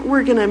them,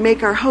 we're going to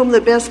make our home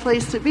the best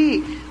place to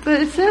be.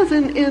 But it says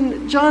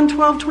in John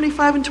 12,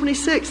 25 and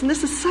 26, and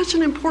this is such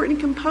an important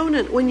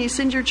component when you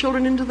send your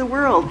children into the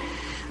world,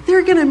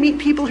 they're going to meet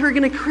people who are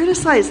going to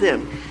criticize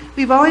them.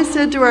 We've always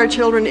said to our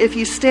children, if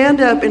you stand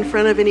up in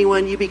front of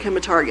anyone, you become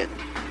a target.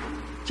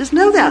 Just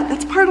know that.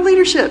 That's part of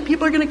leadership.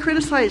 People are going to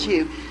criticize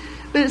you.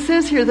 But it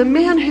says here, the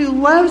man who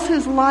loves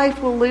his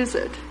life will lose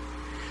it,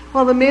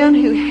 while the man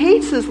who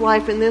hates his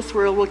life in this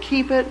world will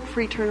keep it for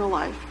eternal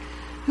life.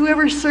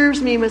 Whoever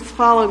serves me must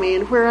follow me,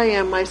 and where I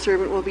am, my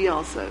servant will be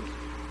also.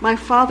 My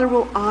Father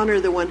will honor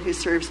the one who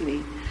serves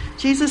me.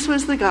 Jesus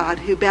was the God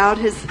who bowed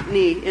his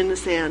knee in the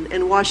sand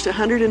and washed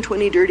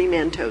 120 dirty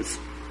man's toes.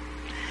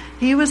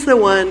 He was the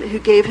one who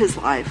gave his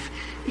life.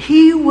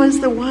 He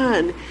was the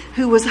one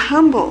who was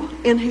humble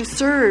and who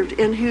served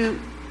and who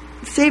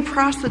saved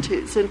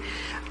prostitutes. And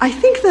I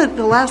think that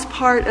the last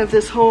part of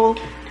this whole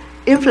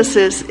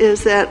emphasis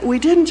is that we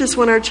didn't just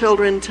want our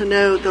children to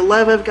know the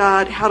love of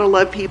God, how to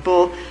love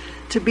people,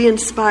 to be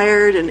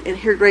inspired and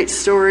hear great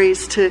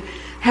stories, to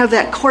have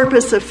that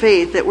corpus of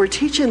faith that we're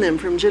teaching them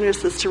from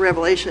Genesis to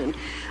Revelation,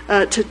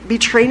 to be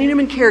training them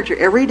in character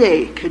every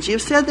day. Could you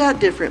have said that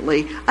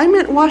differently? I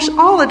meant wash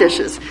all the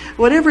dishes.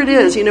 Whatever it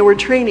is, we're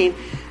training.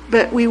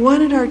 But we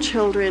wanted our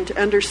children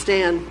to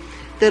understand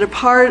that a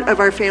part of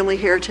our family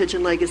heritage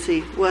and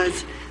legacy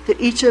was that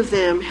each of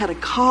them had a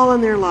call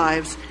in their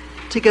lives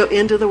to go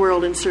into the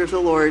world and serve the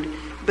Lord.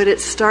 But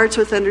it starts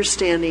with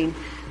understanding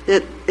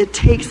that it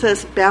takes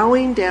us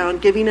bowing down,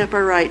 giving up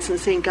our rights, and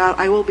saying, God,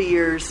 I will be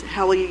yours.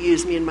 How will you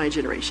use me in my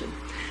generation?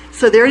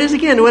 So there it is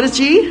again. What is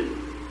G?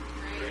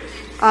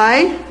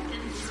 I?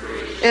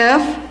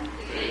 F?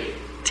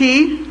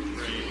 T?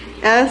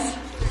 S?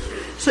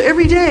 So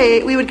every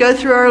day we would go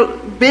through our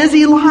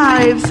busy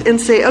lives and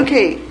say,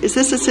 okay, is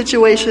this a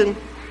situation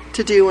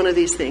to do one of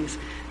these things?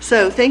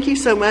 So thank you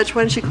so much.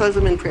 Why don't you close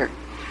them in prayer?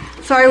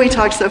 Sorry we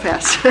talked so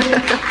fast.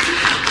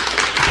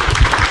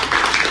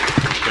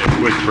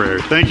 Quick prayer.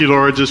 Thank you,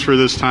 Lord, just for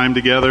this time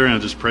together, and I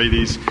just pray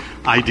these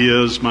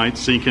ideas might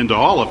sink into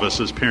all of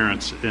us as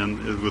parents and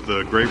with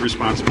the great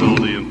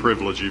responsibility and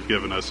privilege you've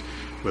given us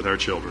with our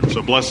children.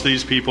 So bless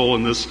these people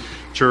in this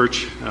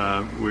church.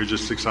 We're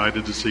just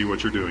excited to see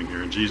what you're doing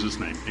here. In Jesus'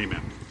 name,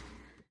 amen.